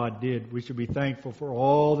what God did. We should be thankful for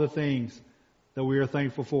all the things that we are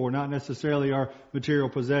thankful for. Not necessarily our material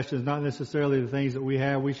possessions, not necessarily the things that we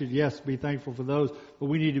have. We should, yes, be thankful for those, but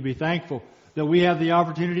we need to be thankful that we have the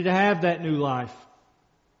opportunity to have that new life,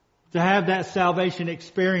 to have that salvation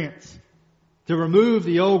experience, to remove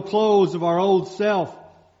the old clothes of our old self,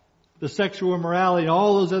 the sexual immorality, and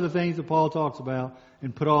all those other things that Paul talks about,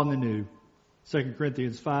 and put on the new. 2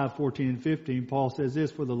 Corinthians 5:14 and 15, Paul says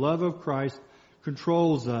this, "For the love of Christ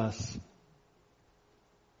controls us."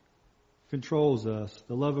 Controls us.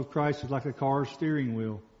 The love of Christ is like a car's steering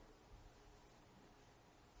wheel.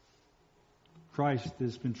 Christ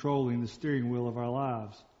is controlling the steering wheel of our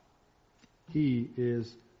lives.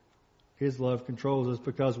 His love controls us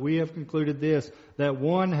because we have concluded this, that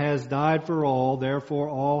one has died for all, therefore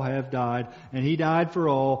all have died. And He died for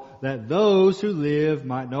all, that those who live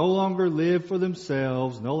might no longer live for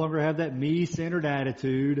themselves, no longer have that me-centered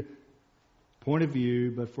attitude, point of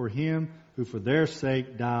view, but for Him who for their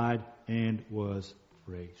sake died and was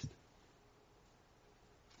raised.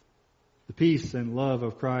 The peace and love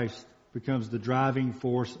of Christ becomes the driving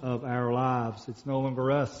force of our lives. It's no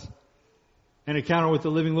longer us. An encounter with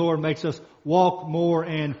the living Lord makes us walk more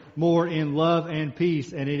and more in love and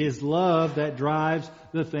peace. And it is love that drives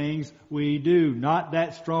the things we do. Not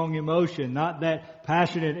that strong emotion, not that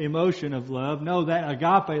passionate emotion of love. No, that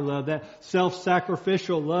agape love, that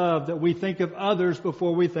self-sacrificial love that we think of others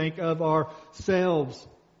before we think of ourselves.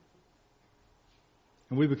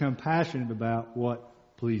 And we become passionate about what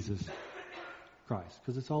pleases Christ.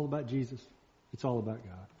 Because it's all about Jesus. It's all about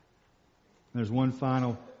God. And there's one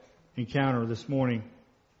final encounter this morning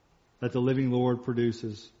that the living Lord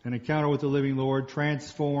produces. An encounter with the living Lord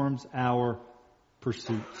transforms our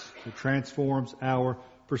pursuits. It transforms our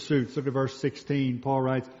pursuits. Look at verse 16. Paul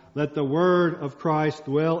writes, "Let the word of Christ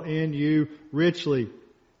dwell in you richly,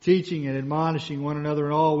 teaching and admonishing one another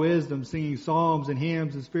in all wisdom, singing psalms and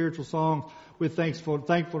hymns and spiritual songs with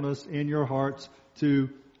thankfulness in your hearts to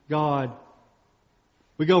God."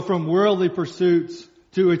 We go from worldly pursuits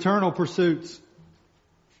to eternal pursuits.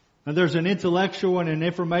 And there's an intellectual and an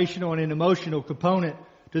informational and an emotional component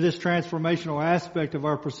to this transformational aspect of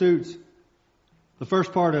our pursuits. The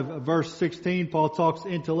first part of verse 16, Paul talks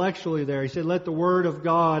intellectually there. He said, "Let the word of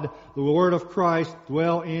God, the word of Christ,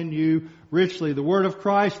 dwell in you richly." The word of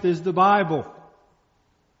Christ is the Bible.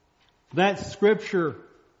 That's Scripture.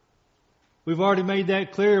 We've already made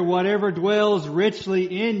that clear. Whatever dwells richly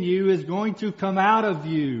in you is going to come out of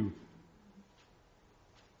you.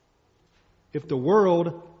 If the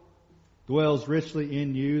world dwells richly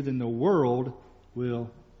in you, then the world will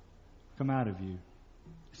come out of you.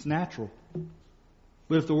 It's natural.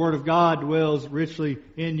 But if the Word of God dwells richly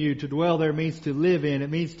in you, to dwell there means to live in. It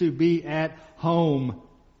means to be at home.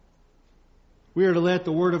 We are to let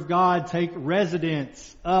the Word of God take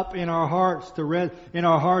residence up in our hearts, in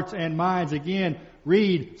our hearts and minds. Again,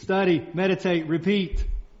 read, study, meditate, repeat.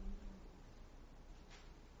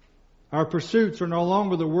 Our pursuits are no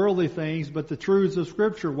longer the worldly things, but the truths of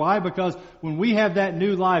Scripture. Why? Because when we have that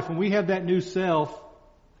new life, when we have that new self,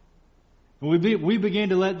 When we begin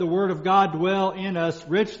to let the Word of God dwell in us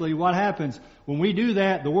richly, what happens? When we do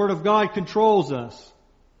that, the Word of God controls us.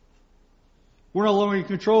 We're no longer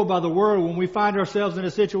controlled by the world. When we find ourselves in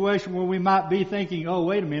a situation where we might be thinking, oh,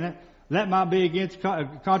 wait a minute, that might be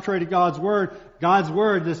contrary to God's Word. God's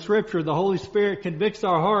Word, the Scripture, the Holy Spirit convicts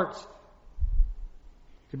our hearts.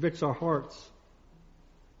 Convicts our hearts.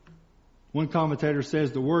 One commentator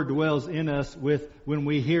says the Word dwells in us when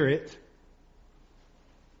we hear it.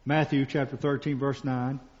 Matthew chapter 13 verse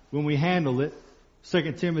 9. When we handle it.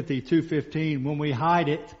 2 Timothy 2:15. When we hide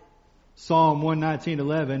it. Psalm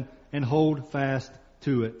 119:11. And hold fast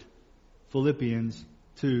to it. Philippians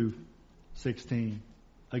 2:16.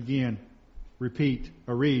 Again, repeat,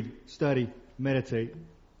 or read, study, meditate,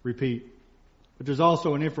 repeat. But there's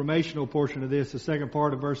also an informational portion of this. The second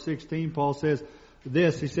part of verse 16, Paul says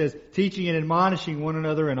this. He says, teaching and admonishing one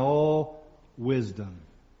another in all wisdom.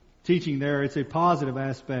 Teaching there, it's a positive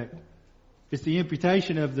aspect. It's the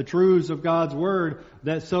imputation of the truths of God's Word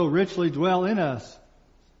that so richly dwell in us.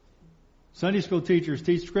 Sunday school teachers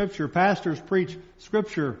teach Scripture. Pastors preach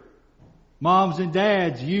Scripture. Moms and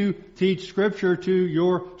dads, you teach Scripture to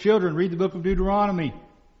your children. Read the book of Deuteronomy.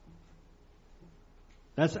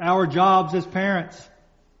 That's our jobs as parents.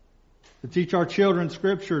 To teach our children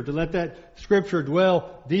Scripture. To let that Scripture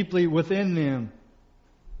dwell deeply within them.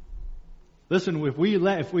 Listen,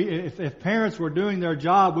 if parents were doing their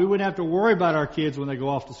job, we wouldn't have to worry about our kids when they go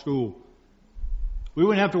off to school. We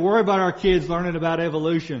wouldn't have to worry about our kids learning about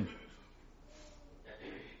evolution.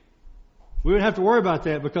 We wouldn't have to worry about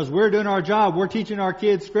that because we're doing our job. We're teaching our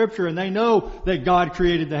kids Scripture and they know that God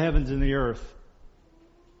created the heavens and the earth.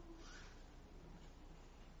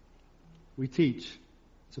 We teach.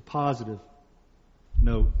 It's a positive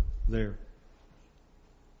note there.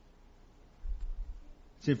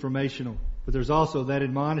 It's informational. But there's also that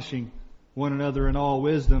admonishing one another in all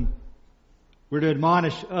wisdom. We're to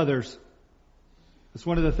admonish others. It's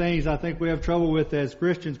one of the things I think we have trouble with as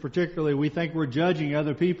Christians particularly. We think we're judging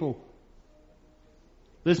other people.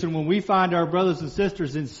 Listen, when we find our brothers and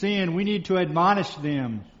sisters in sin, we need to admonish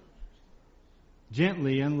them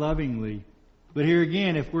gently and lovingly. But here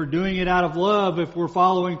again, if we're doing it out of love, if we're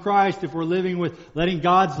following Christ, if we're living with letting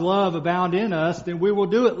God's love abound in us, then we will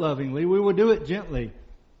do it lovingly. We will do it gently.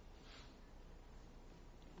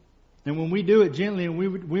 And when we do it gently and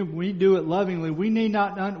we do it lovingly, we need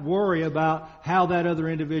not worry about how that other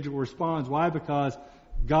individual responds. Why? Because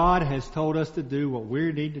God has told us to do what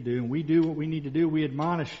we need to do, and we do what we need to do. We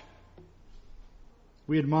admonish.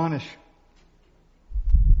 We admonish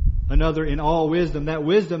another in all wisdom. That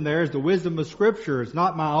wisdom there is the wisdom of Scripture. It's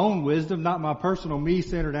not my own wisdom, not my personal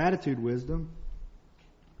me-centered attitude wisdom.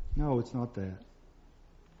 No, it's not that.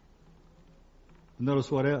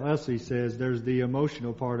 Notice what else he says. There's the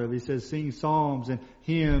emotional part of it. He says, sing psalms and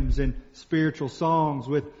hymns and spiritual songs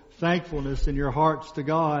with thankfulness in your hearts to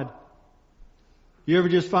God. You ever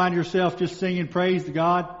just find yourself just singing praise to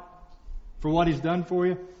God for what He's done for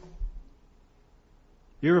you?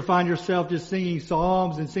 You ever find yourself just singing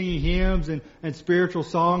psalms and singing hymns and spiritual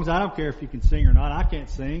songs? I don't care if you can sing or not. I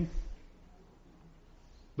can't sing.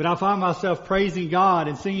 But I find myself praising God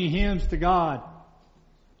and singing hymns to God.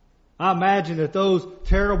 I imagine that those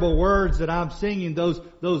terrible words that I'm singing, those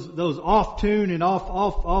off tune and off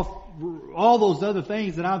all those other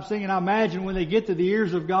things that I'm singing, I imagine when they get to the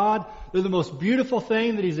ears of God, they're the most beautiful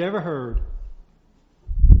thing that He's ever heard.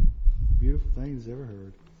 Beautiful thing He's ever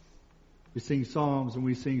heard. We sing psalms and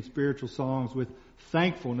we sing spiritual songs with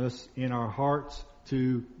thankfulness in our hearts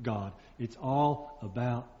to God. It's all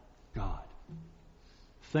about God.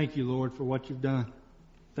 Thank you, Lord, for what you've done.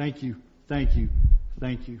 Thank you, thank you,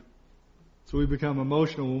 thank you. So we become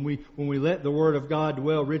emotional when we let the Word of God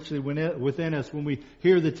dwell richly within us, when we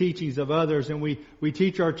hear the teachings of others and we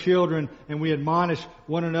teach our children and we admonish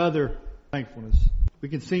one another. Thankfulness. We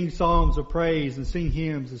can sing psalms of praise and sing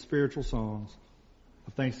hymns and spiritual songs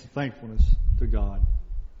of thankfulness to God.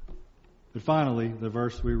 But finally, the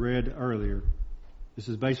verse we read earlier, this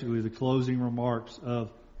is basically the closing remarks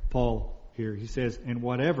of Paul here. He says, and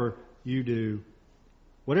whatever you do,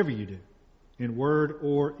 in word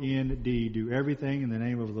or in deed, do everything in the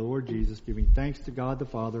name of the Lord Jesus, giving thanks to God the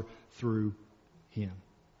Father through Him.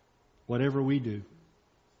 Whatever we do,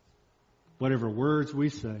 whatever words we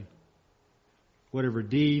say, whatever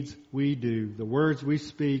deeds we do, the words we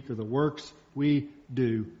speak or the works we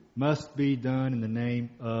do must be done in the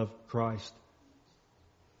name of Christ.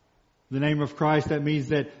 The name of Christ, that means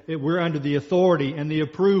that we're under the authority and the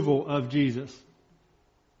approval of Jesus.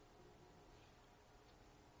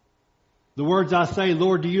 The words I say,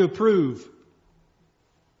 Lord, do you approve?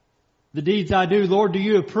 The deeds I do, Lord, do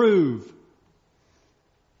you approve?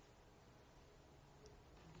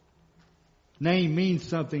 name means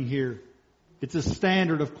something here. It's a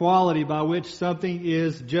standard of quality by which something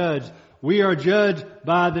is judged. We are judged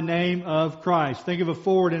by the name of Christ. Think of a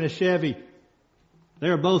Ford and a Chevy. They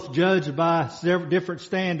are both judged by several different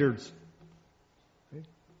standards.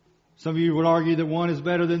 Some of you would argue that one is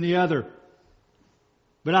better than the other.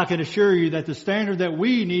 But I can assure you that the standard that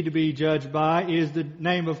we need to be judged by is the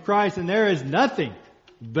name of Christ, and there is nothing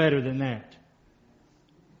better than that.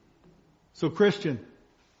 So Christian,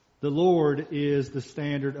 the Lord is the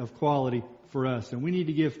standard of quality for us. And we need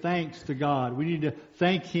to give thanks to God. We need to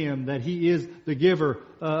thank Him that He is the giver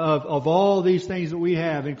of all these things that we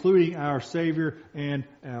have, including our Savior and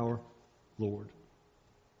our Lord.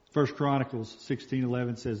 1 Chronicles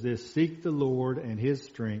 16:11 says this, "Seek the Lord and His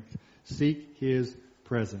strength. Seek His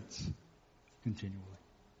presence continually."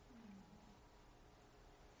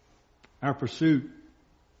 Our pursuit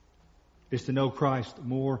is to know Christ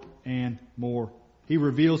more and more. He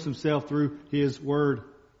reveals Himself through His Word.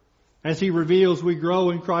 As He reveals, we grow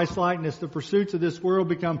in Christ's likeness. The pursuits of this world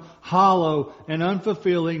become hollow and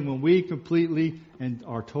unfulfilling when we completely and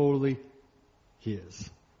are totally His.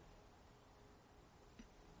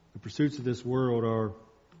 The pursuits of this world are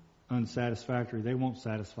unsatisfactory. They won't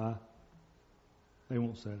satisfy. They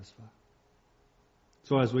won't satisfy.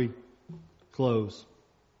 So as we close,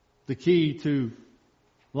 the key to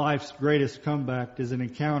life's greatest comeback is an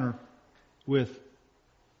encounter with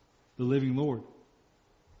the living Lord.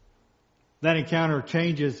 That encounter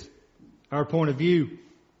changes our point of view.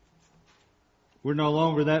 We're no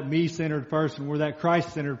longer that me-centered person. We're that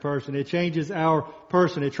Christ-centered person. It changes our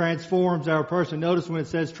person. It transforms our person. Notice when it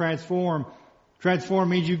says transform. Transform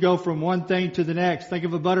means you go from one thing to the next. Think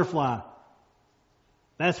of a butterfly.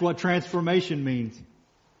 That's what transformation means.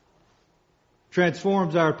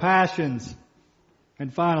 Transforms our passions.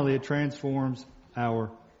 And finally, it transforms our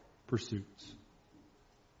pursuits.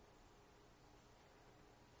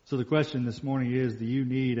 So the question this morning is, do you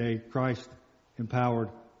need a Christ-empowered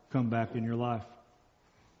comeback in your life?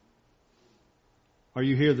 Are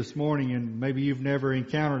you here this morning and maybe you've never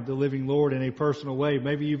encountered the living Lord in a personal way?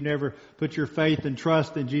 Maybe you've never put your faith and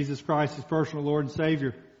trust in Jesus Christ as personal Lord and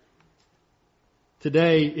Savior.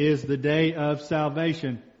 Today is the day of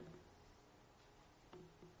salvation.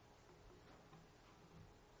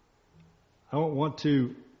 I don't want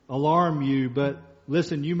to alarm you, but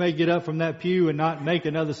listen, you may get up from that pew and not make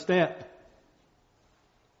another step.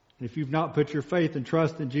 If you've not put your faith and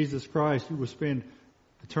trust in Jesus Christ, you will spend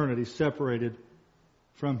eternity separated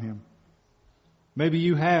from Him. Maybe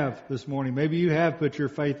you have this morning. Maybe you have put your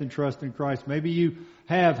faith and trust in Christ. Maybe you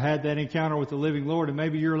have had that encounter with the living Lord, and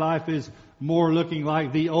maybe your life is more looking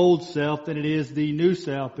like the old self than it is the new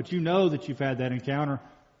self. But you know that you've had that encounter.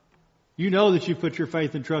 You know that you put your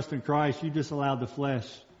faith and trust in Christ. You just allowed the flesh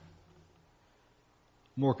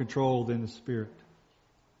more control than the Spirit.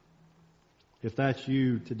 If that's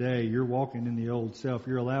you today, you're walking in the old self.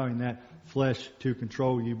 You're allowing that flesh to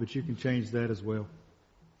control you, but you can change that as well.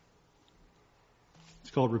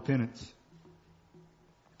 It's called repentance.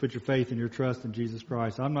 Put your faith and your trust in Jesus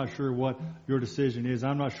Christ. I'm not sure what your decision is.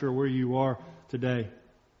 I'm not sure where you are today.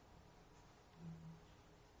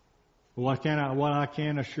 But what I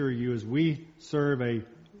can assure you is we serve a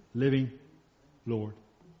living Lord.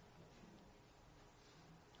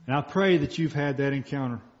 And I pray that you've had that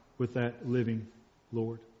encounter with that living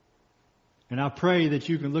Lord. And I pray that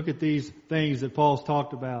you can look at these things that Paul's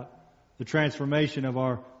talked about. The transformation of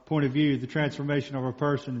our point of view, the transformation of our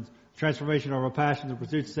person, the transformation of our passions and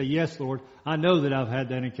pursuits, and say, yes, Lord, I know that I've had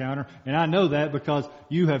that encounter. And I know that because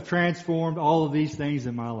you have transformed all of these things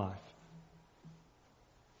in my life.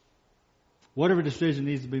 Whatever decision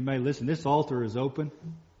needs to be made, listen, this altar is open.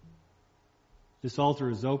 This altar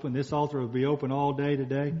is open. This altar will be open all day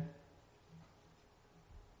today.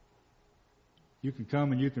 You can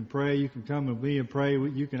come and you can pray. You can come with me and pray.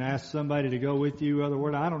 You can ask somebody to go with you. Other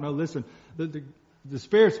word, I don't know. Listen, the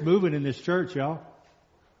Spirit's moving in this church, y'all.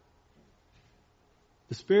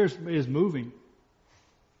 The Spirit is moving.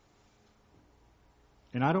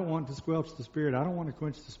 And I don't want to squelch the Spirit. I don't want to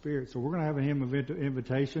quench the Spirit. So we're going to have a hymn of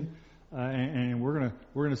invitation. And we're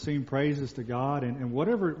gonna sing praises to God, and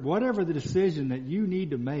whatever the decision that you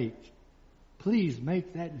need to make, please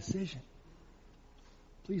make that decision.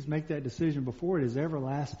 Please make that decision before it is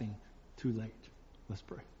everlasting too late. Let's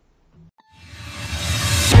pray.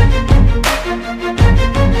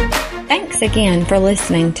 Thanks again for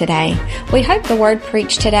listening today. We hope the word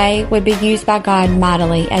preached today would be used by God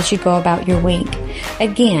mightily as you go about your week.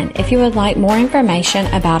 Again, if you would like more information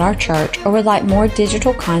about our church or would like more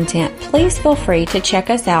digital content, please feel free to check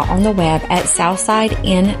us out on the web at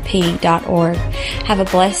southsidenp.org. Have a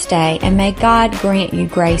blessed day, and may God grant you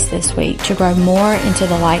grace this week to grow more into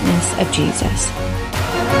the likeness of Jesus.